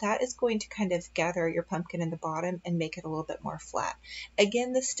process, that is going to kind of gather your pumpkin in the bottom and make it a little bit more flat.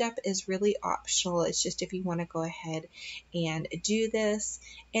 Again, this step is really optional. It's just if you want to go ahead and do this.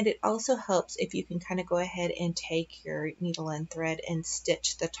 And it also helps if you can kind of go ahead and take your needle and thread and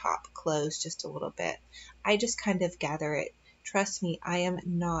stitch the top closed just a little bit. I just kind of gather it. Trust me, I am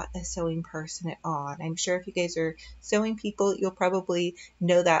not a sewing person at all. And I'm sure if you guys are sewing people, you'll probably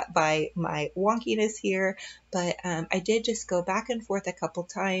know that by my wonkiness here. But I did just go back and forth a couple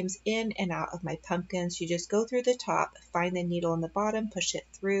times in and out of my pumpkins. You just go through the top, find the needle on the bottom, push it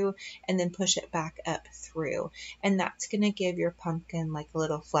through, and then push it back up through. And that's going to give your pumpkin like a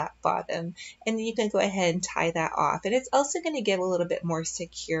little flat bottom. And then you can go ahead and tie that off. And it's also going to give a little bit more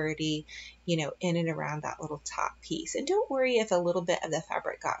security, in and around that little top piece. And don't worry if a little bit of the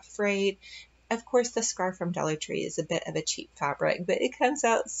fabric got frayed. Of course, the scarf from Dollar Tree is a bit of a cheap fabric, but it comes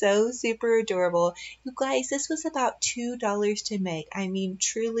out so super adorable. You guys, this was about $2 to make. I mean,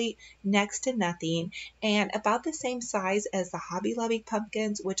 truly next to nothing, and about the same size as the Hobby Lobby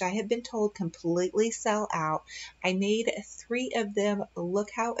pumpkins, which I have been told completely sell out. I made 3 of them. Look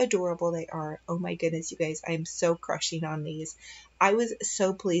how adorable they are. Oh my goodness, you guys, I am so crushing on these. I was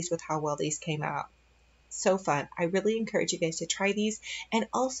so pleased with how well these came out. So fun. I really encourage you guys to try these. And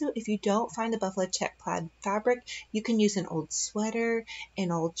also, if you don't find the buffalo check plaid fabric, you can use an old sweater,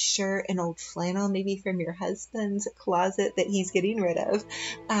 an old shirt, an old flannel, maybe from your husband's closet that he's getting rid of,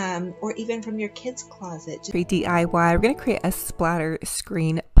 or even from your kid's closet. DIY, we're going to create a splatter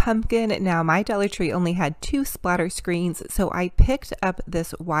screen pumpkin. Now, my Dollar Tree only had 2 splatter screens, so I picked up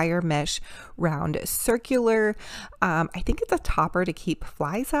this wire mesh round circular. I think it's a topper to keep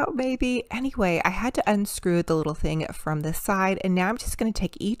flies out, maybe. Anyway, I had to unscrew the little thing from the side, and now I'm just going to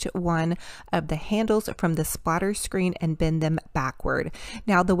take each one of the handles from the splatter screen and bend them backward.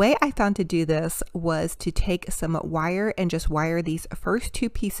 Now, the way I found to do this was to take some wire and just wire these first 2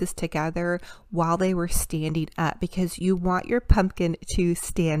 pieces together while they were standing up, because you want your pumpkin to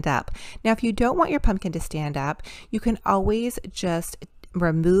stand up. Now, if you don't want your pumpkin to stand up, you can always just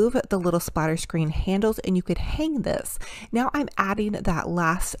remove the little splatter screen handles and you could hang this. Now I'm adding that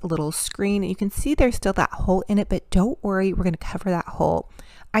last little screen. You can see there's still that hole in it, but don't worry, we're going to cover that hole.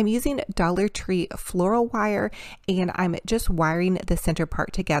 I'm using Dollar Tree floral wire, and I'm just wiring the center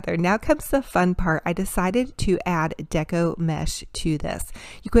part together. Now comes the fun part. I decided to add deco mesh to this.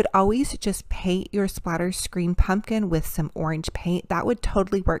 You could always just paint your splatter screen pumpkin with some orange paint. That would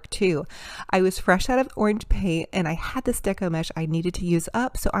totally work too. I was fresh out of orange paint and I had this deco mesh I needed to use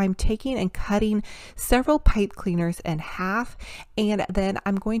up, so I'm taking and cutting several pipe cleaners in half, and then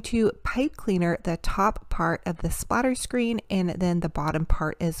I'm going to pipe cleaner the top part of the splatter screen and then the bottom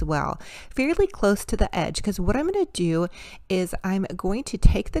part as well, fairly close to the edge, because what I'm going to do is I'm going to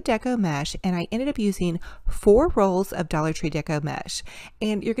take the deco mesh, and I ended up using 4 rolls of Dollar Tree deco mesh,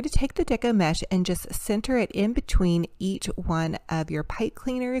 and you're going to take the deco mesh and just center it in between each one of your pipe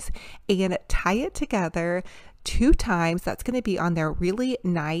cleaners and tie it together 2 times. That's going to be on there really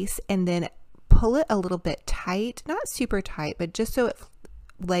nice, and then pull it a little bit tight, not super tight, but just so it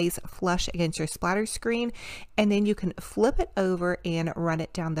lays flush against your splatter screen, and then you can flip it over and run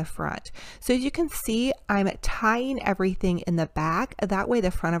it down the front. So as you can see, I'm tying everything in the back. That way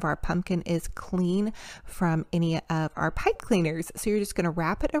the front of our pumpkin is clean from any of our pipe cleaners. So you're just going to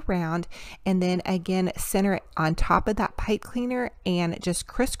wrap it around and then again center it on top of that pipe cleaner and just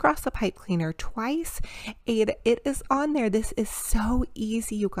crisscross the pipe cleaner twice, and it is on there. This is so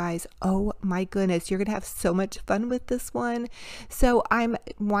easy, you guys. Oh my goodness, you're gonna have so much fun with this one. So I'm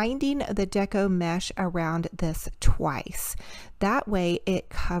winding the deco mesh around this twice. That way it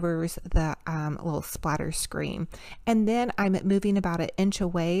covers the little splatter screen. And then I'm moving about 1 inch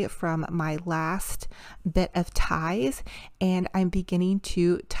away from my last bit of ties, and I'm beginning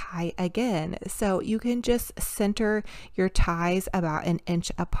to tie again. So you can just center your ties about 1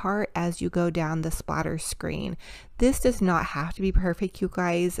 inch apart as you go down the splatter screen. This does not have to be perfect, you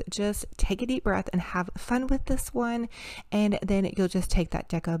guys. Just take a deep breath and have fun with this one, and then you'll just take that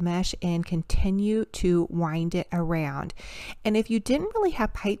deco mesh and continue to wind it around. And if you didn't really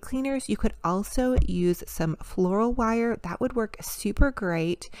have pipe cleaners, you could also use some floral wire. That would work super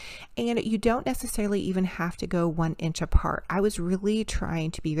great, and you don't necessarily even have to go 1 inch apart. I was really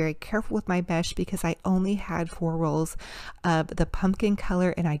trying to be very careful with my mesh because I only had 4 rolls of the pumpkin color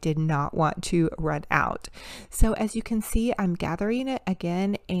and I did not want to run out. So as you can see, I'm gathering it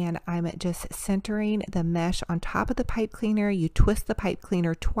again, and I'm just centering the mesh on top of the pipe cleaner. You twist the pipe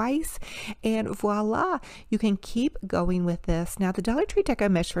cleaner twice, and voila, you can keep going with this. Now the Dollar Tree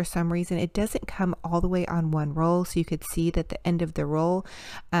deco mesh, for some reason, it doesn't come all the way on one roll, so you could see that the end of the roll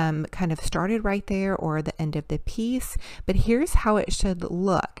kind of started right there, or the end of the piece. But here's how it should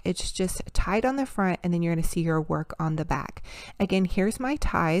look. It's just tied on the front, and then you're going to see your work on the back. Again, here's my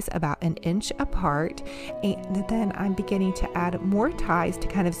ties about 1 inch apart, and then I'm beginning to add more ties to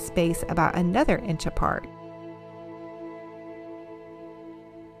kind of space about another inch apart.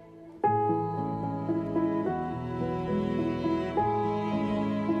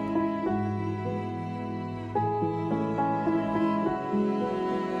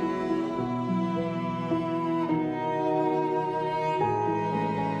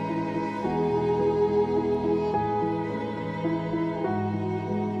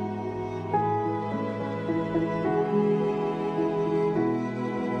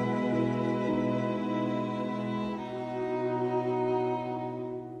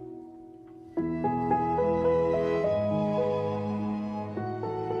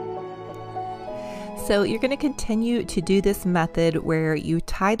 So you're going to continue to do this method where you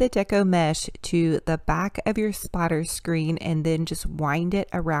tie the deco mesh to the back of your splatter screen and then just wind it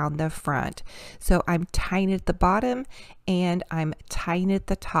around the front. So I'm tying it at the bottom and I'm tying it at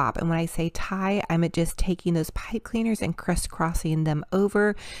the top. And when I say tie, I'm just taking those pipe cleaners and crisscrossing them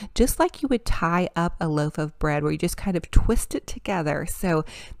over, just like you would tie up a loaf of bread, where you just kind of twist it together. So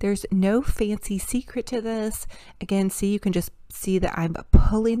there's no fancy secret to this. Again, see, you can just see that I'm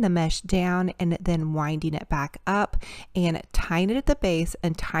pulling the mesh down and then winding it back up and tying it at the base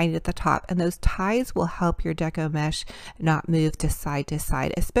and tying it at the top. And those ties will help your deco mesh not move to side,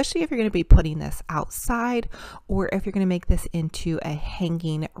 especially if you're going to be putting this outside or if you're going to make this into a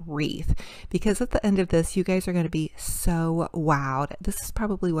hanging wreath, because at the end of this, you guys are going to be so wowed. This is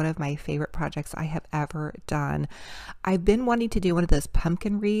probably one of my favorite projects I have ever done. I've been wanting to do one of those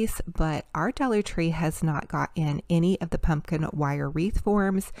pumpkin wreaths, but our Dollar Tree has not got in any of the pumpkin wire wreath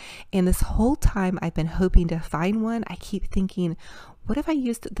forms, and this whole time I've been hoping to find one. I keep thinking, what if I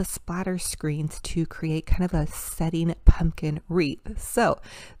used the splatter screens to create kind of a setting pumpkin wreath? So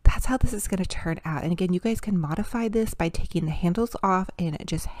that's how this is going to turn out. And again, you guys can modify this by taking the handles off and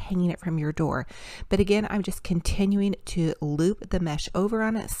just hanging it from your door. But again, I'm just continuing to loop the mesh over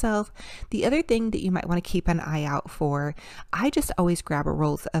on itself. The other thing that you might want to keep an eye out for, I just always grab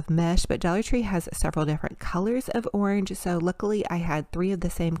rolls of mesh, but Dollar Tree has several different colors of orange. So luckily I had 3 of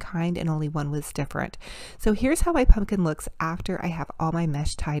the same kind and only one was different. So here's how my pumpkin looks after I have all my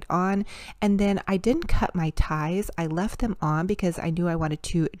mesh tied on. And then I didn't cut my ties. I left them on because I knew I wanted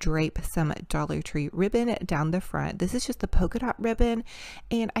to drape some Dollar Tree ribbon down the front. This is just the polka dot ribbon,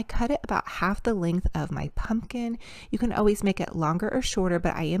 and I cut it about half the length of my pumpkin. You can always make it longer or shorter,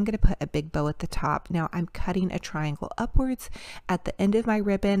 but I am going to put a big bow at the top. Now I'm cutting a triangle upwards at the end of my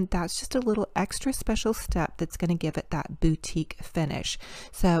ribbon. That's just a little extra special step that's going to give it that boutique finish.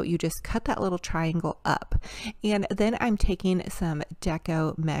 So you just cut that little triangle up, and then I'm taking some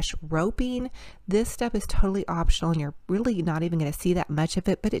deco mesh roping. This step is totally optional and you're really not even going to see that much of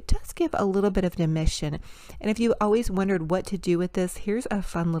it, but it does give a little bit of dimension. And if you always wondered what to do with this, here's a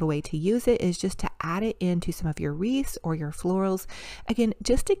fun little way to use it, is just to add it into some of your wreaths or your florals. Again,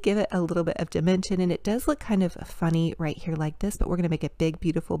 just to give it a little bit of dimension, and it does look kind of funny right here like this, but we're going to make a big,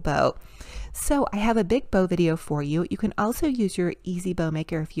 beautiful bow. So I have a big bow video for you. You can also use your easy bow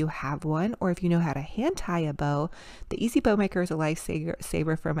maker if you have one, or if you know how to hand tie a bow. The easy bow maker is a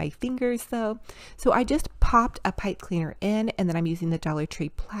lifesaver for my fingers though. So I just popped a pipe cleaner in, and then I'm using the Dollar Tree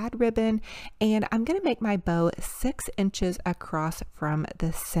plaid ribbon, and I'm going to make my bow 6 inches across from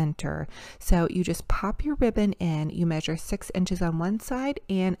the center. So you just pop your ribbon in, you measure 6 inches on one side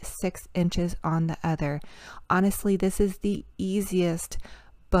and 6 inches on the other. Honestly, this is the easiest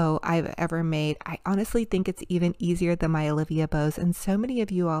bow I've ever made. I honestly think it's even easier than my Olivia bows, and so many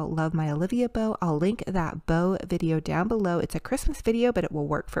of you all love my Olivia bow. I'll link that bow video down below. It's a Christmas video, but it will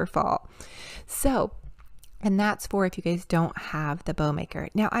work for fall. So, and that's for if you guys don't have the bow maker.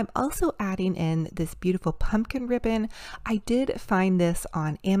 Now I'm also adding in this beautiful pumpkin ribbon. I did find this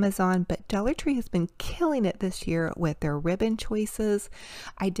on Amazon, but Dollar Tree has been killing it this year with their ribbon choices.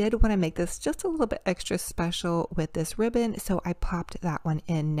 I did want to make this just a little bit extra special with this ribbon, so I popped that one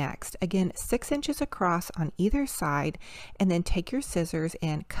in next. Again, 6 inches across on either side, and then take your scissors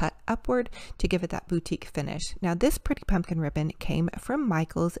and cut upward to give it that boutique finish. Now this pretty pumpkin ribbon came from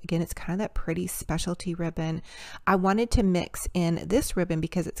Michael's. Again, it's kind of that pretty specialty ribbon. I wanted to mix in this ribbon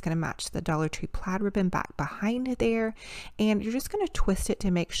because it's going to match the Dollar Tree plaid ribbon back behind there, and you're just going to twist it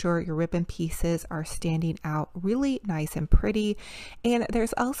to make sure your ribbon pieces are standing out really nice and pretty. And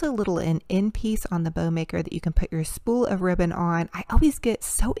there's also a little an end piece on the bow maker that you can put your spool of ribbon on. I always get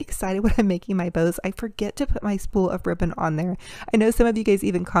so excited when I'm making my bows, I forget to put my spool of ribbon on there. I know some of you guys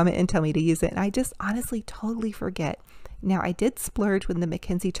even comment and tell me to use it, and I just honestly totally forget. Now I did splurge when the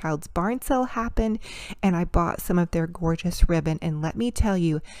Mackenzie Child's barn sale happened, and I bought some of their gorgeous ribbon, and let me tell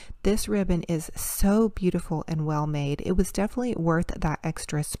you, this ribbon is so beautiful and well made. It was definitely worth that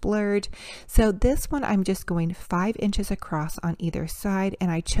extra splurge. So this one I'm just going 5 inches across on either side, and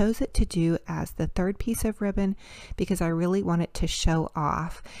I chose it to do as the third piece of ribbon because I really want it to show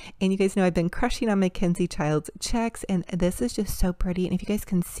off. And you guys know I've been crushing on Mackenzie Child's checks, and this is just so pretty. And if you guys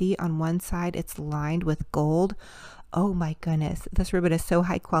can see on one side, it's lined with gold. Oh my goodness, this ribbon is so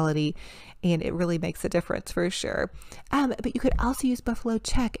high quality. and it really makes a difference for sure. But you could also use buffalo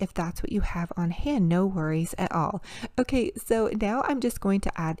check if that's what you have on hand. No worries at all. Okay, so now I'm just going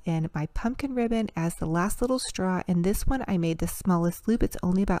to add in my pumpkin ribbon as the last little straw, and this one I made the smallest loop. It's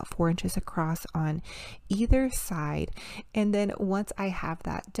only about 4 inches across on either side. And then once I have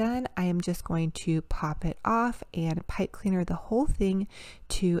that done, I am just going to pop it off and pipe cleaner the whole thing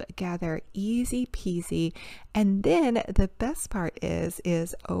together. Easy peasy. And then the best part is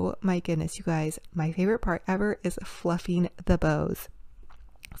oh my goodness, you guys, my favorite part ever is fluffing the bows.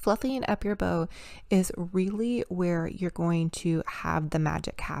 Fluffing up your bow is really where you're going to have the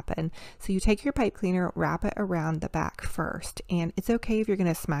magic happen. So you take your pipe cleaner, wrap it around the back first, and it's okay if you're going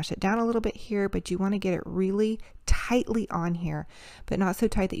to smash it down a little bit here, but you want to get it really tightly on here, but not so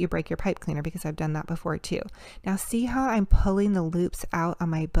tight that you break your pipe cleaner, because I've done that before too. Now see how I'm pulling the loops out on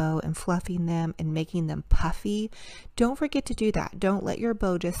my bow and fluffing them and making them puffy? Don't forget to do that. Don't let your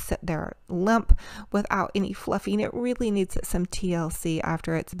bow just sit there limp without any fluffing. It really needs some TLC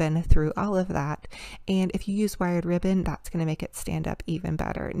after it's been through all of that. And if you use wired ribbon, that's going to make it stand up even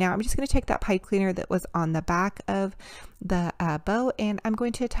better. Now I'm just going to take that pipe cleaner that was on the back of the bow, and I'm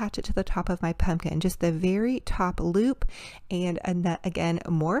going to attach it to the top of my pumpkin, just the very top loop. And again,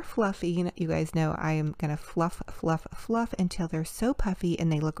 more fluffing. You guys know I am going to fluff until they're so puffy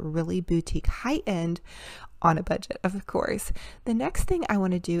and they look really boutique, high-end, on a budget, of course. The next thing I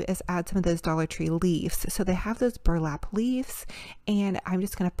want to do is add some of those Dollar Tree leaves. So they have those burlap leaves, and I'm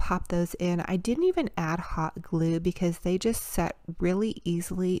just going to pop those in. I didn't even add hot glue because they just set really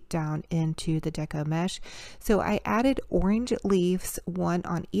easily down into the deco mesh. So I added orange leaves, one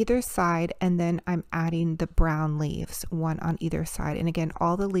on either side, and then I'm adding the brown leaves, one on either side. And again,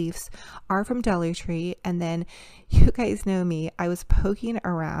 all the leaves are from Dollar Tree. And then you guys know me, I was poking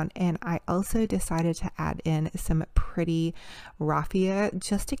around, and I also decided to add in some pretty raffia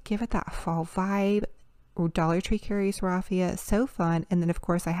just to give it that fall vibe. Dollar Tree carries raffia, so fun. And then of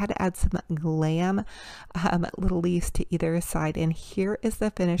course I had to add some glam little leaves to either side, and here is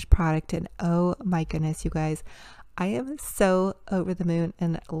the finished product. And oh my goodness, you guys, I am so over the moon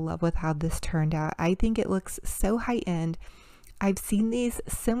and in love with how this turned out. I think it looks so high-end. I've seen these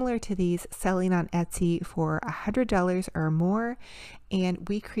similar to these selling on Etsy for $100 or more, and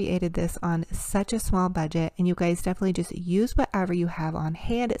we created this on such a small budget. And you guys definitely just use whatever you have on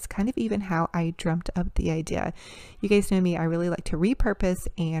hand. It's kind of even how I dreamt up the idea. You guys know me, I really like to repurpose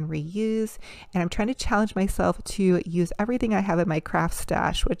and reuse, and I'm trying to challenge myself to use everything I have in my craft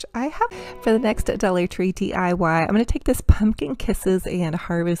stash, which I have. For the next Dollar Tree DIY, I'm going to take this Pumpkin Kisses and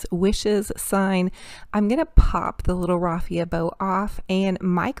Harvest Wishes sign. I'm going to pop the little raffia bow off, and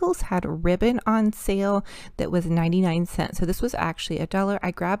Michael's had ribbon on sale that was 99 cents. So this was actually $1.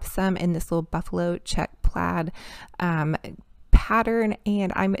 I grabbed some in this little buffalo check plaid pattern,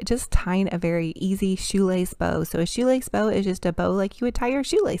 and I'm just tying a very easy shoelace bow. So a shoelace bow is just a bow like you would tie your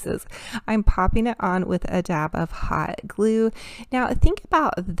shoelaces. I'm popping it on with a dab of hot glue. Now think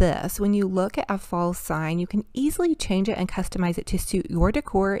about this. When you look at a fall sign, you can easily change it and customize it to suit your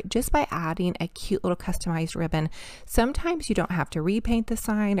decor just by adding a cute little customized ribbon. Sometimes you don't have to repaint the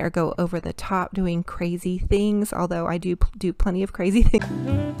sign or go over the top doing crazy things, although I do plenty of crazy things.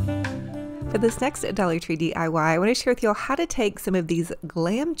 For this next Dollar Tree DIY, I want to share with you all how to take some of these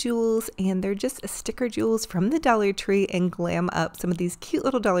glam jewels, and they're just sticker jewels from the Dollar Tree, and glam up some of these cute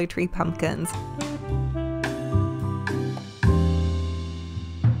little Dollar Tree pumpkins.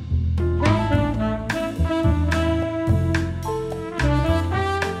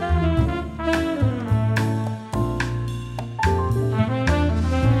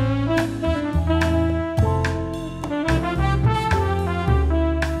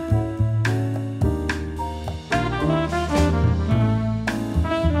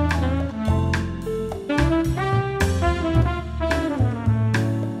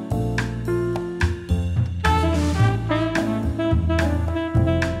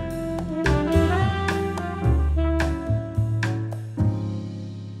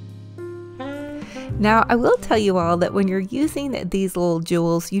 Now, I will tell you all that when you're using these little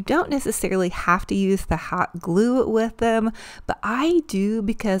jewels, you don't necessarily have to use the hot glue with them, but I do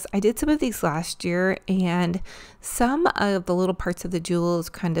because I did some of these last year, and some of the little parts of the jewels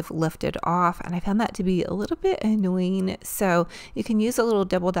kind of lifted off, and I found that to be a little bit annoying. So you can use a little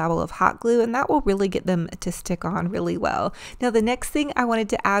double dabble of hot glue, and that will really get them to stick on really well. Now, the next thing I wanted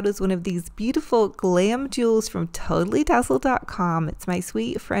to add was one of these beautiful glam jewels from TotallyDazzled.com. It's my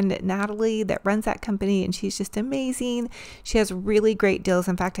sweet friend Natalie that runs that company, and she's just amazing. She has really great deals.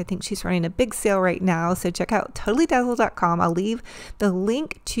 In fact, I think she's running a big sale right now, so check out TotallyDazzled.com. I'll leave the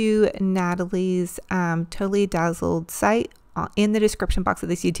link to Natalie's Totally Dazzled site in the description box of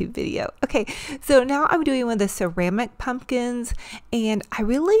this YouTube video. Okay, so now I'm doing one of the ceramic pumpkins, and I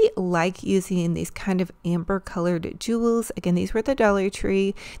really like using these kind of amber colored jewels. Again, these were at the Dollar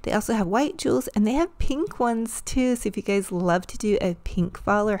Tree. They also have white jewels, and they have pink ones too. So if you guys love to do a pink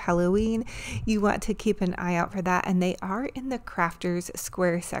fall or Halloween, you want to keep an eye out for that. And they are in the Crafters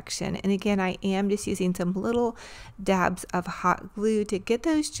Square section. And again, I am just using some little dabs of hot glue to get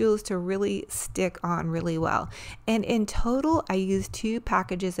those jewels to really stick on really well. And in total, I used 2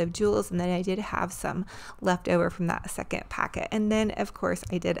 packages of jewels, and then I did have some left over from that second packet. And then of course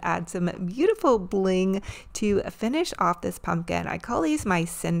I did add some beautiful bling to finish off this pumpkin. I call these my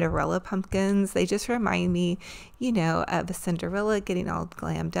Cinderella pumpkins. They just remind me, you know, of Cinderella getting all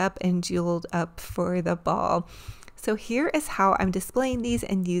glammed up and jeweled up for the ball. So here is how I'm displaying these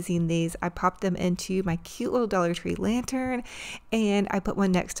and using these. I popped them into my cute little Dollar Tree lantern, and I put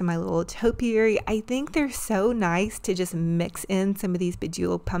one next to my little topiary. I think they're so nice to just mix in some of these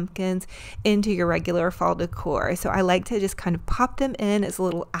bejeweled pumpkins into your regular fall decor. So I like to just kind of pop them in as a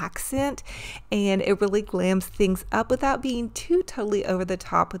little accent, and it really glams things up without being too totally over the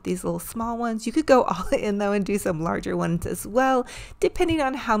top with these little small ones. You could go all in though and do some larger ones as well, depending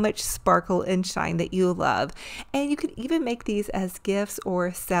on how much sparkle and shine that you love. And you could even make these as gifts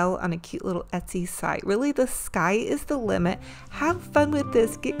or sell on a cute little Etsy site. Really, the sky is the limit. Have fun with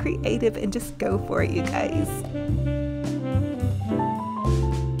this, get creative, and just go for it, you guys.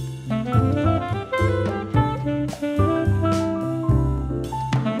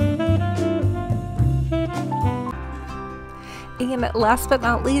 And last but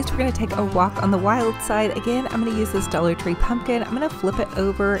not least, we're going to take a walk on the wild side. Again, I'm going to use this Dollar Tree pumpkin. I'm going to flip it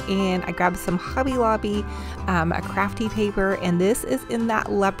over, and I grabbed some Hobby Lobby, a crafty paper, and this is in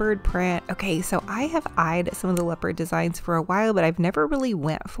that leopard print. Okay, so I have eyed some of the leopard designs for a while, but I've never really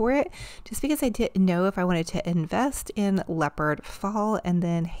went for it just because I didn't know if I wanted to invest in leopard fall and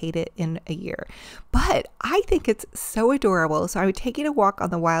then hate it in a year. But I think it's so adorable. So I'm taking a walk on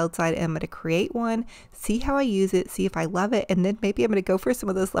the wild side, and I'm going to create one, see how I use it, see if I love it, and then maybe I'm going to go for some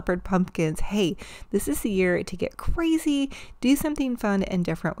of those leopard pumpkins. Hey, this is the year to get crazy, do something fun and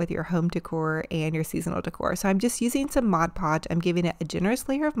different with your home decor and your seasonal decor. So I'm just using some Mod Podge. I'm giving it a generous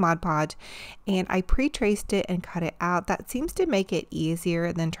layer of Mod Podge, and I pre-traced it and cut it out. That seems to make it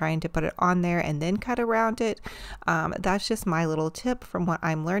easier than trying to put it on there and then cut around it. That's just my little tip from what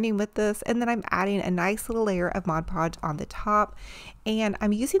I'm learning with this. And then I'm adding a nice little layer of Mod Podge on the top. And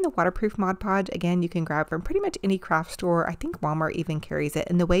I'm using the waterproof Mod Podge. Again, you can grab from pretty much any craft store. I think Walmart even carries it.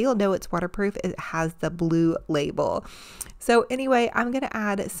 And the way you'll know it's waterproof, it has the blue label. So anyway, I'm going to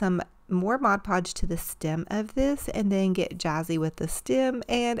add some more Mod Podge to the stem of this, and then get jazzy with the stem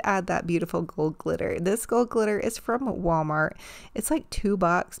and add that beautiful gold glitter. This gold glitter is from Walmart. It's like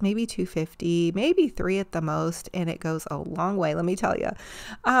 $2, maybe $2.50, maybe $3 at the most, and it goes a long way, let me tell you.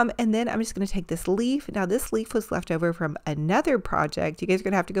 And then I'm just going to take this leaf. Now this leaf was left over from another project. You guys are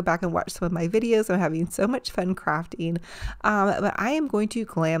going to have to go back and watch some of my videos. I'm having so much fun crafting, but I am going to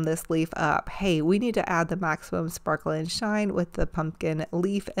glam this leaf up. Hey, we need to add the maximum sparkle and shine with the pumpkin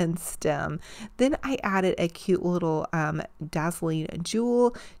leaf and stem. Then I added a cute little dazzling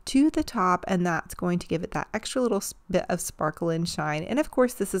jewel to the top, and that's going to give it that extra little bit of sparkle and shine. And of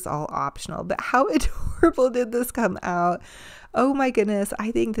course, this is all optional, but how adorable did this come out? Oh my goodness,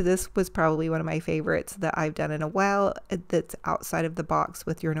 I think that this was probably one of my favorites that I've done in a while that's outside of the box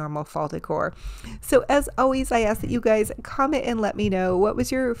with your normal fall decor. So as always, I ask that you guys comment and let me know what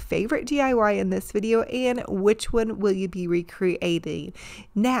was your favorite DIY in this video and which one will you be recreating.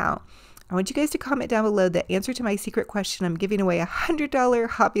 Now, I want you guys to comment down below the answer to my secret question. I'm giving away a $100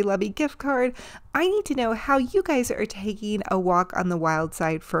 Hobby Lobby gift card. I need to know how you guys are taking a walk on the wild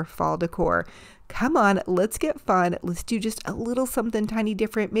side for fall decor. Come on, let's get fun. Let's do just a little something tiny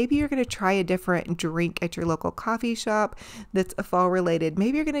different. Maybe you're going to try a different drink at your local coffee shop that's fall related.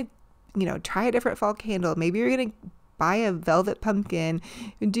 Maybe you're going to, try a different fall candle. Maybe you're going to buy a velvet pumpkin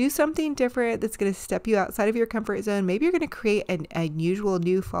and do something different that's going to step you outside of your comfort zone. Maybe you're going to create an unusual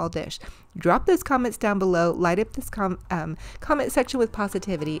new fall dish. Drop those comments down below. Light up this comment section with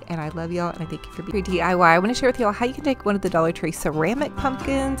positivity, and I love y'all, and I thank you for being here. DIY. I want to share with y'all how you can take one of the Dollar Tree ceramic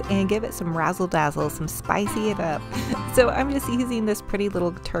pumpkins and give it some razzle dazzle, some spicy it up. So I'm just using this pretty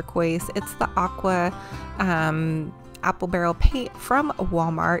little turquoise. It's the aqua apple barrel paint from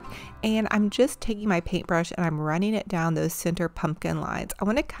Walmart, and I'm just taking my paintbrush and I'm running it down those center pumpkin lines. I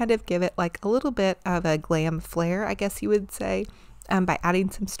want to kind of give it like a little bit of a glam flair, I guess you would say. by adding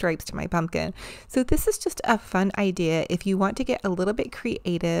some stripes to my pumpkin. So this is just a fun idea if you want to get a little bit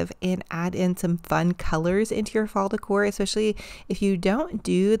creative and add in some fun colors into your fall decor, especially if you don't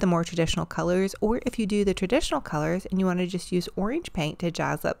do the more traditional colors, or if you do the traditional colors and you want to just use orange paint to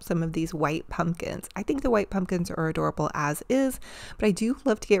jazz up some of these white pumpkins. I think the white pumpkins are adorable as is, but I do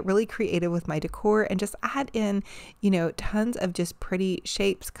love to get really creative with my decor and just add in, you know, tons of just pretty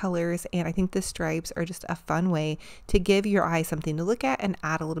shapes, colors, and I think the stripes are just a fun way to give your eye something to look at and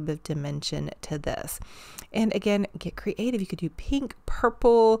add a little bit of dimension to this. And again, get creative. You could do pink,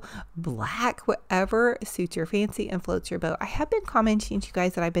 purple, black, whatever suits your fancy and floats your boat. I have been commenting to you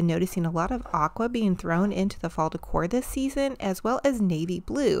guys that I've been noticing a lot of aqua being thrown into the fall decor this season, as well as navy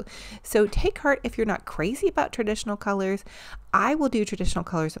blue. So take heart if you're not crazy about traditional colors. I will do traditional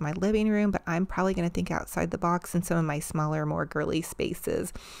colors in my living room, but I'm probably going to think outside the box in some of my smaller, more girly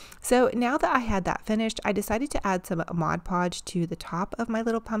spaces. So now that I had that finished, I decided to add some Mod Podge to the top of my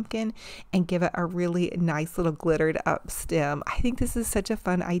little pumpkin and give it a really nice little glittered up stem. I think this is such a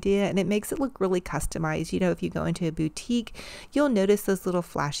fun idea, and it makes it look really customized. You know, if you go into a boutique, you'll notice those little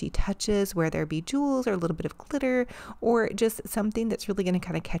flashy touches where there be jewels or a little bit of glitter, or just something that's really going to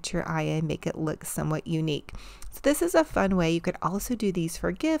kind of catch your eye and make it look somewhat unique. So this is a fun way. You could also do these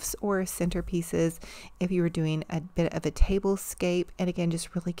for gifts or centerpieces if you were doing a bit of a tablescape, and again,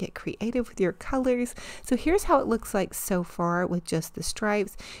 just really get creative with your colors. So here's how it looks like so far with just the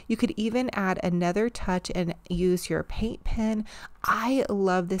stripes. You could even add another touch and use your paint pen. I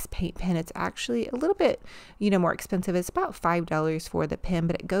love this paint pen. It's actually a little bit, you know, more expensive. It's about $5 for the pen,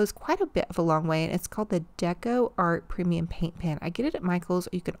 but it goes quite a bit of a long way, and it's called the Deco Art Premium Paint Pen. I get it at Michael's,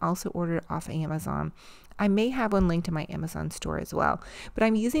 or you can also order it off Amazon. I may have one linked to my Amazon store as well, but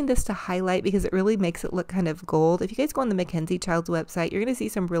I'm using this to highlight because it really makes it look kind of gold. If you guys go on the Mackenzie Child's website, you're going to see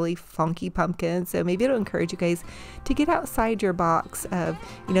some really funky pumpkins. So maybe it'll encourage you guys to get outside your box of,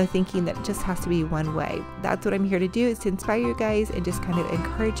 you know, thinking that it just has to be one way. That's what I'm here to do, is to inspire you guys and just kind of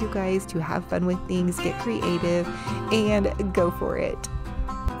encourage you guys to have fun with things, get creative, and go for it.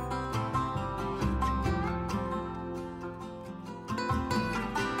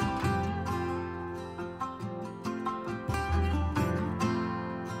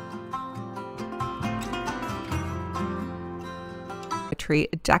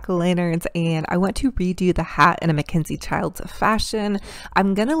 Jack-o'-lanterns, and I want to redo the hat in a Mackenzie Child's fashion.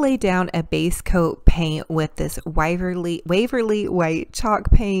 I'm gonna lay down a base coat paint with this Waverly white chalk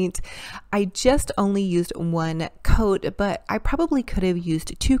paint. I just only used one coat, but I probably could have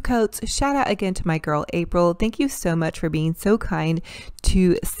used 2 coats. Shout out again to my girl April. Thank you so much for being so kind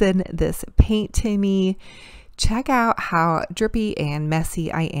to send this paint to me. Check out how drippy and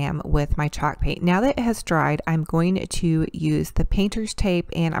messy I am with my chalk paint. Now that it has dried, I'm going to use the painter's tape,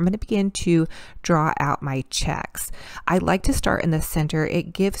 and I'm going to begin to draw out my checks. I like to start in the center.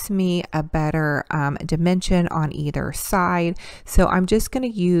 It gives me a better dimension on either side. So I'm just going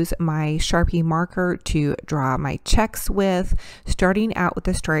to use my Sharpie marker to draw my checks with. Starting out with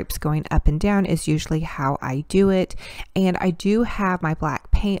the stripes going up and down is usually how I do it. And I do have my black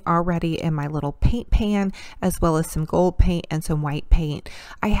paint already in my little paint pan, as well as some gold paint and some white paint.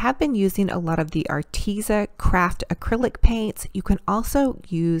 I have been using a lot of the Arteza craft acrylic paints. You can also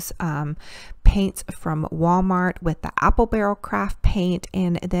use paints from Walmart with the apple barrel craft paint,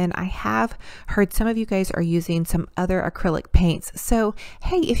 and then I have heard some of you guys are using some other acrylic paints. So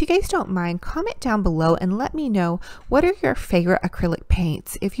hey, if you guys don't mind, comment down below and let me know, what are your favorite acrylic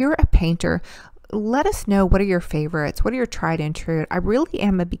paints? If you're a painter, let us know, what are your favorites? What are your tried and true? I really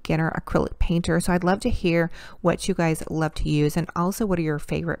am a beginner acrylic painter, so I'd love to hear what you guys love to use, and also what are your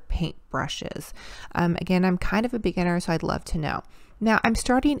favorite paint brushes. Again, I'm kind of a beginner, so I'd love to know. Now I'm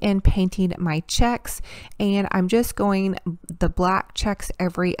starting in painting my checks, and I'm just going the black checks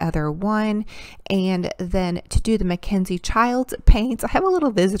every other one. And then to do the Mackenzie Child's paints, I have a little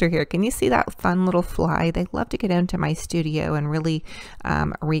visitor here. Can you see that fun little fly? They love to get into my studio and really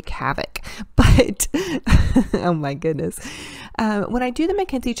wreak havoc. But oh my goodness. When I do the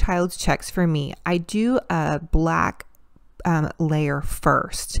Mackenzie Child's checks for me, I do a black layer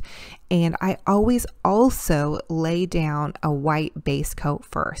first, and I always also lay down a white base coat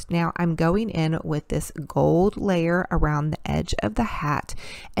first. Now I'm going in with this gold layer around the edge of the hat,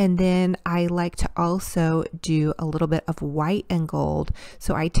 and then I like to also do a little bit of white and gold.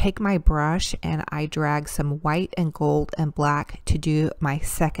 So I take my brush and I drag some white and gold and black to do my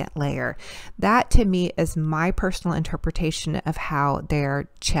second layer. That to me is my personal interpretation of how their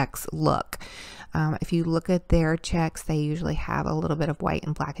checks look. If you look at their checks, they usually have a little bit of white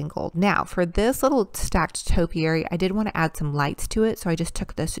and black and gold. Now for this little stacked topiary, I did want to add some lights to it. So I just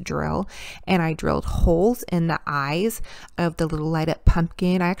took this drill and I drilled holes in the eyes of the little light up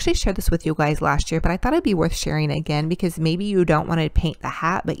pumpkin. I actually shared this with you guys last year, but I thought it'd be worth sharing again because maybe you don't want to paint the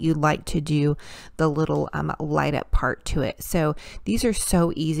hat, but you like to do the little light up part to it. So these are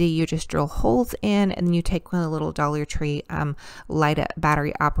so easy. You just drill holes in and then you take one of the little Dollar Tree light up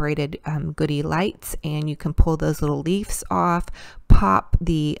battery operated goodie lights, and you can pull those little leaves off, pop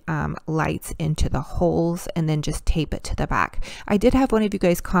the lights into the holes, and then just tape it to the back. I did have one of you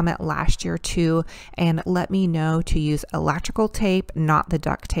guys comment last year too and let me know to use electrical tape, not the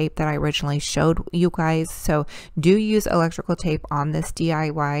duct tape that I originally showed you guys. So do use electrical tape on this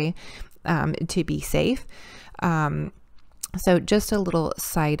DIY to be safe. So just a little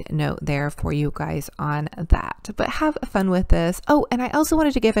side note there for you guys on that, but have fun with this. Oh, and I also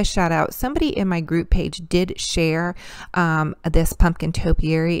wanted to give a shout out. Somebody in my group page did share this pumpkin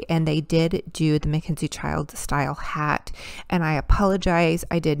topiary, and they did do the Mackenzie Child style hat. And I apologize,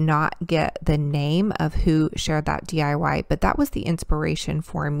 I did not get the name of who shared that DIY, but that was the inspiration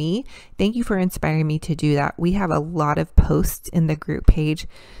for me. Thank you for inspiring me to do that. We have a lot of posts in the group page,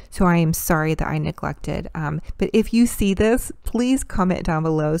 so I am sorry that I neglected. But if you see this, please comment down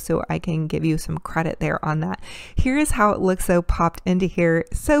below so I can give you some credit there on that. Here is how it looks so popped into here.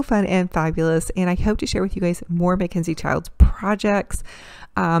 So fun and fabulous. And I hope to share with you guys more Mackenzie Child's projects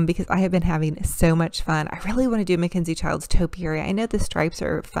because I have been having so much fun. I really want to do Mackenzie Child's topiary. I know the stripes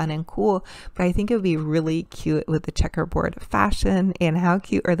are fun and cool, but I think it would be really cute with the checkerboard fashion. And how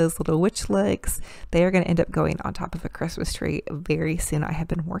cute are those little witch legs? They are going to end up going on top of a Christmas tree very soon. I have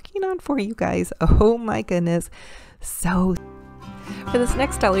been working on for you guys. Oh my goodness. So for this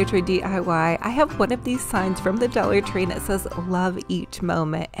next Dollar Tree DIY, I have one of these signs from the Dollar Tree and it says love each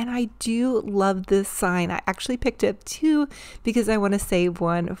moment. And I do love this sign. I actually picked up two because I want to save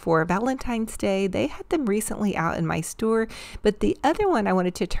one for Valentine's Day. They had them recently out in my store, but the other one I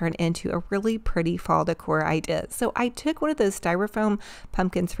wanted to turn into a really pretty fall decor idea. So I took one of those styrofoam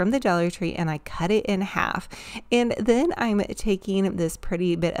pumpkins from the Dollar Tree and I cut it in half. And then I'm taking this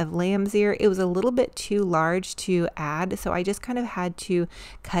pretty bit of lamb's ear. It was a little bit too large to add, so I just kind of had to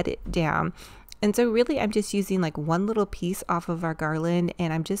cut it down. And so really I'm just using like one little piece off of our garland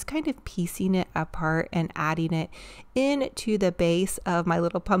and I'm just kind of piecing it apart and adding it into the base of my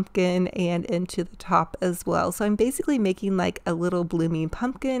little pumpkin and into the top as well. So I'm basically making like a little blooming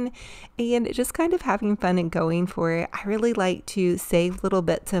pumpkin and just kind of having fun and going for it. I really like to save little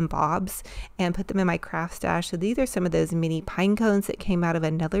bits and bobs and put them in my craft stash. So these are some of those mini pine cones that came out of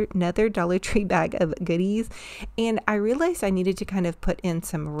another Dollar Tree bag of goodies. And I realized I needed to kind of put in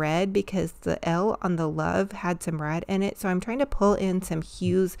some red because the L on the love had some red in it. So I'm trying to pull in some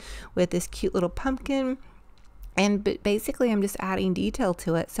hues with this cute little pumpkin. And basically I'm just adding detail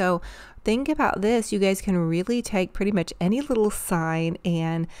to it. So think about this. You guys can really take pretty much any little sign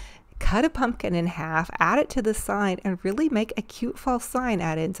and cut a pumpkin in half, add it to the sign, and really make a cute fall sign.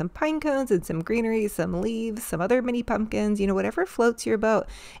 Add in some pine cones and some greenery, some leaves, some other mini pumpkins, you know, whatever floats your boat.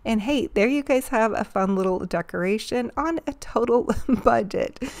 And hey, there you guys have a fun little decoration on a total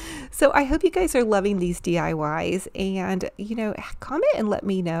budget. So I hope you guys are loving these DIYs, and you know, comment and let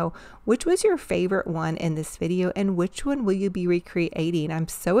me know which was your favorite one in this video and which one will you be recreating. I'm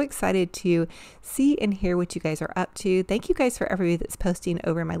so excited to see and hear what you guys are up to. Thank you guys for everybody that's posting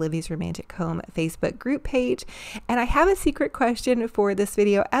over my Livy's Romantic Home Facebook group page. And I have a secret question for this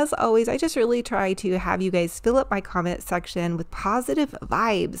video. As always, I just really try to have you guys fill up my comment section with positive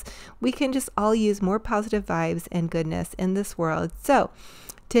vibes. We can just all use more positive vibes and goodness in this world. So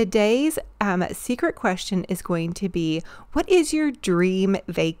today's secret question is going to be, what is your dream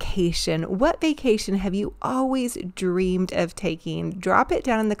vacation? What vacation have you always dreamed of taking? Drop it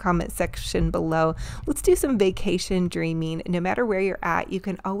down in the comment section below. Let's do some vacation dreaming. No matter where you're at, you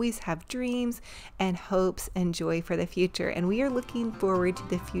can always have dreams and hopes and joy for the future. And we are looking forward to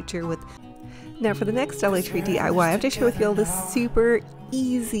the future with... Now for the next Dollar Tree DIY, I have to share with you all this super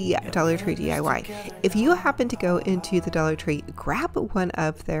easy Dollar Tree DIY. If you happen to go into the Dollar Tree, grab one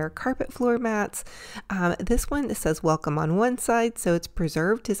of their carpet floor mats. This one says welcome on one side, so it's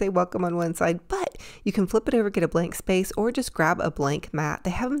preserved to say welcome on one side, but you can flip it over, get a blank space, or just grab a blank mat. They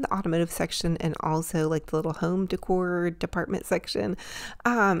have them in the automotive section and also like the little home decor department section.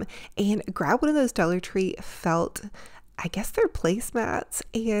 And grab one of those Dollar Tree felt, I guess they're placemats,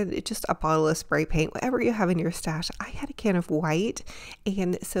 and just a bottle of spray paint, whatever you have in your stash. I had a can of white,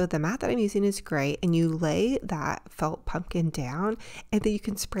 and so the mat that I'm using is gray, and you lay that felt pumpkin down, and then you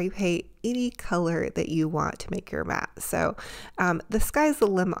can spray paint any color that you want to make your mat. So the sky's the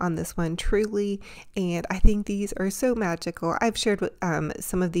limit on this one, truly, and I think these are so magical. I've shared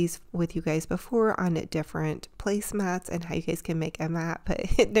some of these with you guys before on different placemats and how you guys can make a mat,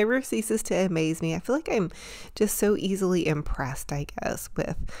 but it never ceases to amaze me. I feel like I'm just so easily impressed, I guess,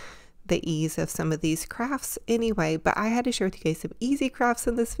 with the ease of some of these crafts anyway. But I had to share with you guys some easy crafts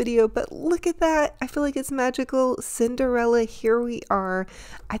in this video. But look at that, I feel like it's magical. Cinderella, here we are.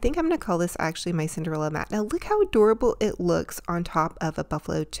 I think I'm gonna call this actually my Cinderella mat. Now look how adorable it looks on top of a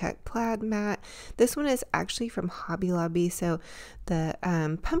buffalo check plaid mat. This one is actually from Hobby Lobby, so the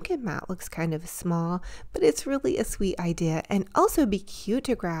pumpkin mat looks kind of small, but it's really a sweet idea. And also be cute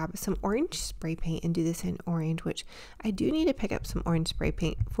to grab some orange spray paint and do this in orange, which I do need to pick up some orange spray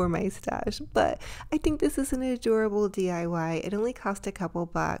paint for my stash, but I think this is an adorable DIY. It only cost a couple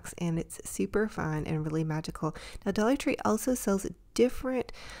bucks and it's super fun and really magical. Now Dollar Tree also sells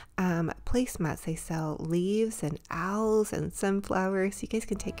different placemats. They sell leaves and owls and sunflowers, so you guys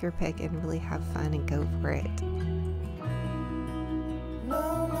can take your pick and really have fun and go for it.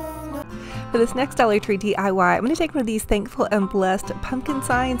 For this next Dollar Tree DIY, I'm going to take one of these Thankful and Blessed pumpkin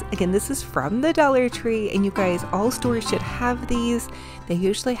signs. Again, this is from the Dollar Tree, and you guys, all stores should have these. They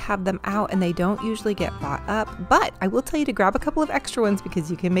usually have them out and they don't usually get bought up, but I will tell you to grab a couple of extra ones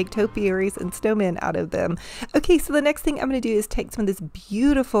because you can make topiaries and snowmen out of them. Okay, so the next thing I'm going to do is take some of this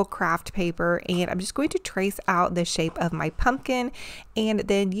beautiful craft paper, and I'm just going to trace out the shape of my pumpkin, and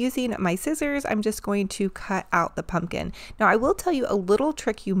then using my scissors, I'm just going to cut out the pumpkin. Now, I will tell you a little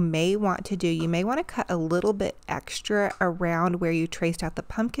trick you may want to do. You may want to cut a little bit extra around where you traced out the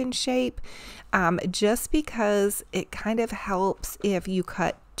pumpkin shape, just because it kind of helps. If you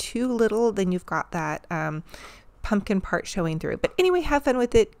cut too little, then you've got that pumpkin part showing through. But anyway, have fun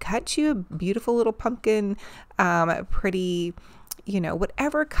with it. Cut you a beautiful little pumpkin, pretty, you know,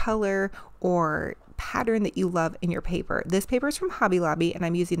 whatever color or pattern that you love in your paper. This paper is from Hobby Lobby, and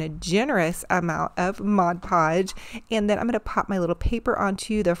I'm using a generous amount of Mod Podge, and then I'm going to pop my little paper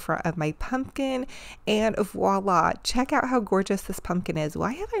onto the front of my pumpkin, and voila, check out how gorgeous this pumpkin is.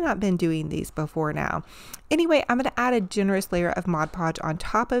 Why have I not been doing these before now? Anyway, I'm going to add a generous layer of Mod Podge on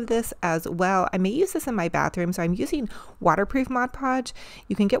top of this as well. I may use this in my bathroom, so I'm using waterproof Mod Podge.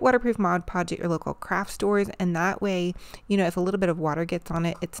 You can get waterproof Mod Podge at your local craft stores, and that way, you know, if a little bit of water gets on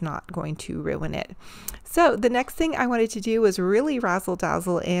it, it's not going to ruin it. So the next thing I wanted to do was really razzle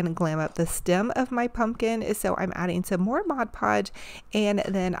dazzle and glam up the stem of my pumpkin. So I'm adding some more Mod Podge, and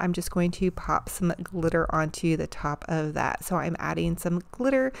then I'm just going to pop some glitter onto the top of that. So I'm adding some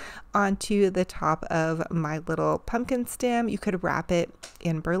glitter onto the top of my little pumpkin stem. You could wrap it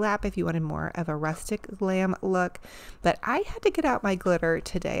in burlap if you wanted more of a rustic glam look, but I had to get out my glitter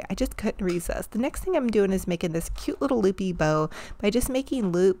today. I just couldn't resist. The next thing I'm doing is making this cute little loopy bow by just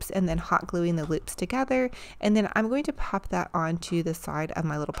making loops and then hot gluing the loops together, and then I'm going to pop that onto the side of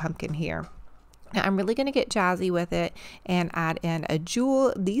my little pumpkin here. Now I'm really going to get jazzy with it and add in a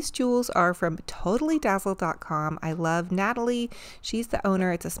jewel. These jewels are from totallydazzled.com. I love Natalie. She's the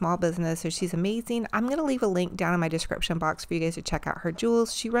owner. It's a small business, so she's amazing. I'm going to leave a link down in my description box for you guys to check out her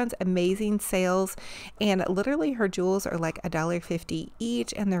jewels. She runs amazing sales, and literally her jewels are like $1.50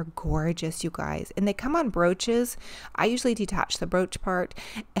 each, and they're gorgeous, you guys. And they come on brooches. I usually detach the brooch part,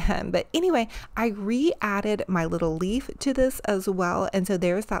 but anyway, I re-added my little leaf to this as well, and so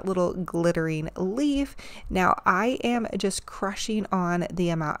there's that little glittering leaf. Now I am just crushing on the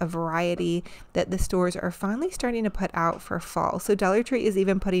amount of variety that the stores are finally starting to put out for fall. So Dollar Tree is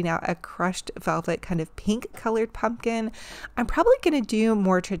even putting out a crushed velvet kind of pink colored pumpkin. I'm probably going to do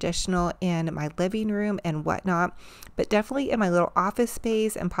more traditional in my living room and whatnot, but definitely in my little office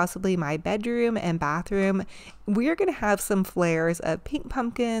space and possibly my bedroom and bathroom, we're going to have some flares of pink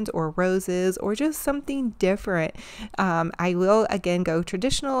pumpkins or roses or just something different. I will again go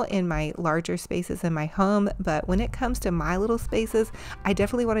traditional in my larger spaces in my home, but when it comes to my little spaces, I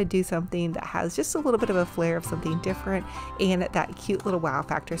definitely want to do something that has just a little bit of a flair of something different and that cute little wow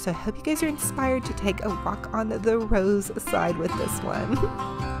factor. So I hope you guys are inspired to take a walk on the rose side with this one.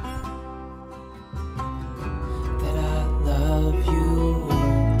 That I love you.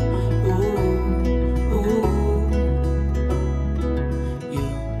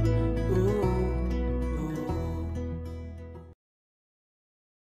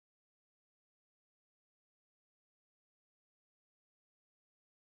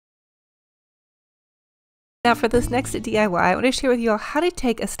 Now for this next DIY, I want to share with you all how to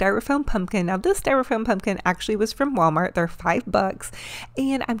take a styrofoam pumpkin. Now this styrofoam pumpkin actually was from Walmart. They're $5,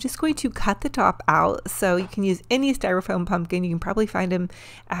 and I'm just going to cut the top out. So you can use any styrofoam pumpkin. You can probably find them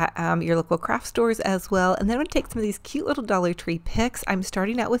at your local craft stores as well. And then I'm going to take some of these cute little Dollar Tree picks. I'm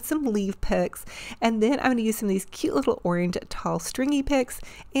starting out with some leaf picks, and then I'm going to use some of these cute little orange tall stringy picks,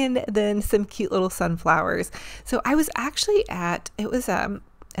 and then some cute little sunflowers. So I was actually at, it was a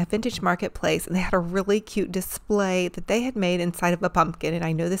vintage marketplace, and they had a really cute display that they had made inside of a pumpkin. And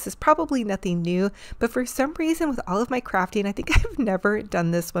I know this is probably nothing new, but for some reason with all of my crafting, I think I've never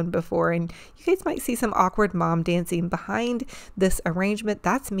done this one before. And you guys might see some awkward mom dancing behind this arrangement.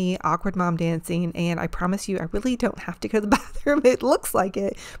 That's me, awkward mom dancing. And I promise you, I really don't have to go to the bathroom. It looks like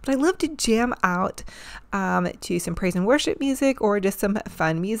it, but I love to jam out to some praise and worship music, or just some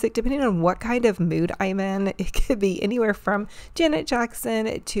fun music, depending on what kind of mood I'm in. It could be anywhere from Janet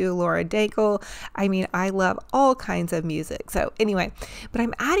Jackson to Laura Daigle. I mean, I love all kinds of music. So anyway, but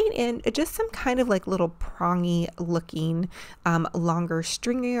I'm adding in just some kind of like little prongy looking, longer,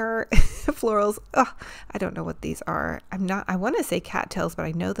 stringier florals. Oh, I don't know what these are. I want to say cattails, but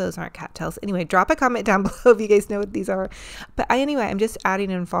I know those aren't cattails. Anyway, drop a comment down below if you guys know what these are. But anyway, I'm just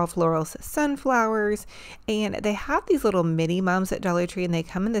adding in fall florals, sunflowers, and they have these little mini mums at Dollar Tree, and they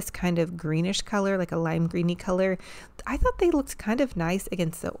come in this kind of greenish color, like a lime greeny color. I thought they looked kind of nice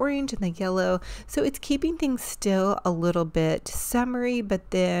against the orange and the yellow. So it's keeping things still a little bit summery,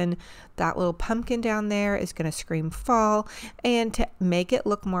 but then that little pumpkin down there is going to scream fall. And to make it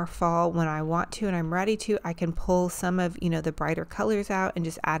look more fall, when I want to and I'm ready to, I can pull some of, you know, the brighter colors out and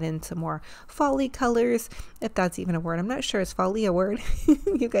just add in some more fall-y colors, if that's even a word. I'm not sure. Is fall-y a word?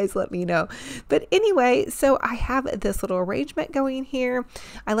 You guys let me know. But anyway, so I have this little arrangement going here.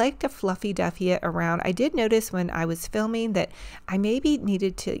 I like to fluffy duffy it around. I did notice when I was filming that I maybe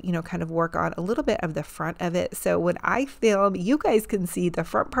needed to, you know, kind of work on a little bit of the front of it. So when I film, you guys can see the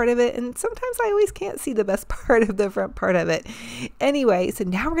front part of it, and sometimes I always can't see the best part of the front part of it. Anyway, so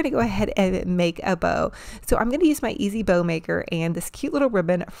now we're going to go ahead and make a bow. So I'm going to use my Easy Bow Maker and this cute little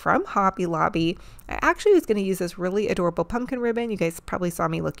ribbon from Hobby Lobby. I actually was going to use this really adorable pumpkin ribbon. You guys probably saw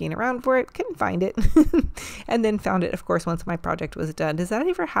me looking around for it, couldn't find it, and then found it, of course, once my project was done. Does that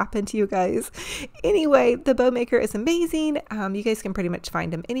ever happen to you guys? Anyway, the bow maker is amazing. You guys can pretty much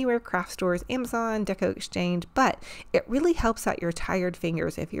find them anywhere, craft stores, Amazon, Deco Exchange, but it really helps out your tired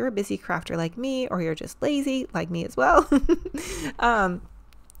fingers if you're a busy crafter like me, or you're just lazy like me as well.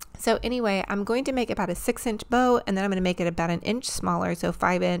 So anyway, I'm going to make about a 6-inch bow, and then I'm going to make it about an inch smaller, so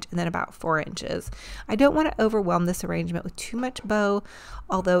 5-inch, and then about 4 inches. I don't want to overwhelm this arrangement with too much bow,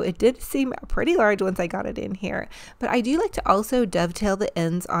 although it did seem pretty large once I got it in here. But I do like to also dovetail the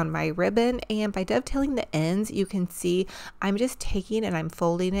ends on my ribbon, and by dovetailing the ends, you can see I'm just taking and I'm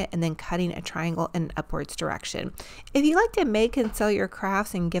folding it and then cutting a triangle in an upwards direction. If you like to make and sell your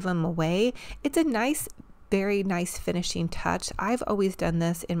crafts and give them away, it's a nice, very nice finishing touch. I've always done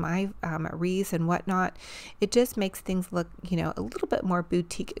this in my wreaths and whatnot. It just makes things look, you know, a little bit more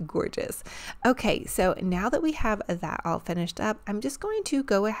boutique gorgeous. Okay, so now that we have that all finished up, I'm just going to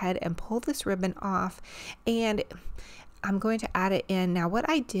go ahead and pull this ribbon off, and I'm going to add it in. Now what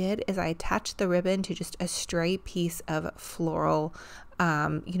I did is I attached the ribbon to just a stray piece of floral,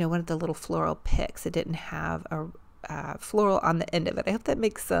 you know, one of the little floral picks. It didn't have a floral on the end of it. I hope that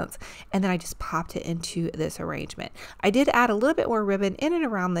makes sense. And then I just popped it into this arrangement. I did add a little bit more ribbon in and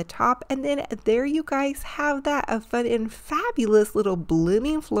around the top, and then there you guys have that, a fun and fabulous little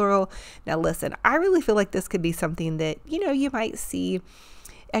blooming floral. Now listen, I really feel like this could be something that, you know, you might see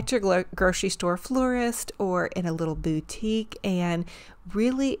at your grocery store florist or in a little boutique, and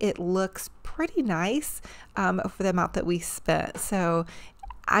really it looks pretty nice for the amount that we spent. So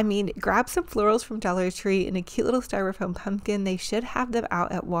I mean, grab some florals from Dollar Tree and a cute little styrofoam pumpkin. They should have them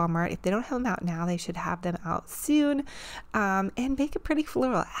out at Walmart. If they don't have them out now, they should have them out soon. And make a pretty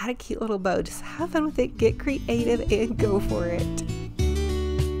floral. Add a cute little bow. Just have fun with it. Get creative and go for it.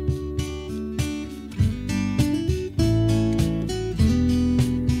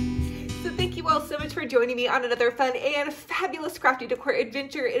 So much for joining me on another fun and fabulous crafty decor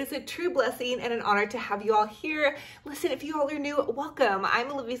adventure. It is a true blessing and an honor to have you all here. Listen, if you all are new, welcome.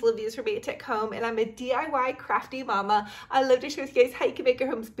 I'm Olivia's from Tech Home, and I'm a DIY crafty mama. I love to share with you guys how you can make your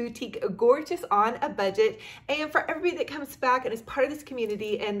homes boutique gorgeous on a budget. And for everybody that comes back and is part of this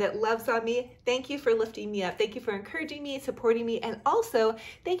community and that loves on me, thank you for lifting me up. Thank you for encouraging me, supporting me, and also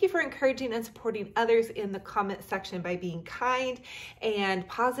thank you for encouraging and supporting others in the comment section by being kind and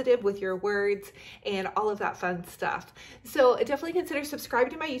positive with your words and all of that fun stuff. So definitely consider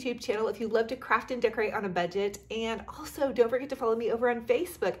subscribing to my YouTube channel if you love to craft and decorate on a budget. And also don't forget to follow me over on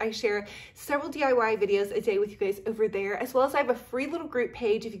Facebook. I share several DIY videos a day with you guys over there, as well as I have a free little group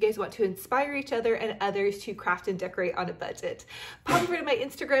page if you guys want to inspire each other and others to craft and decorate on a budget. Pop over to my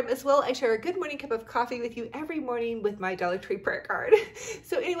Instagram as well. I share a good morning cup of coffee with you every morning with my Dollar Tree prayer card.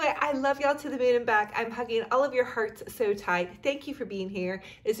 So anyway, I love y'all to the moon and back. I'm hugging all of your hearts so tight. Thank you for being here.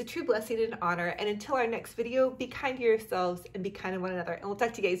 It is a true blessing and honor. And until our next video, be kind to yourselves and be kind to one another. And we'll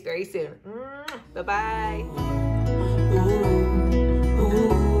talk to you guys very soon. Bye-bye.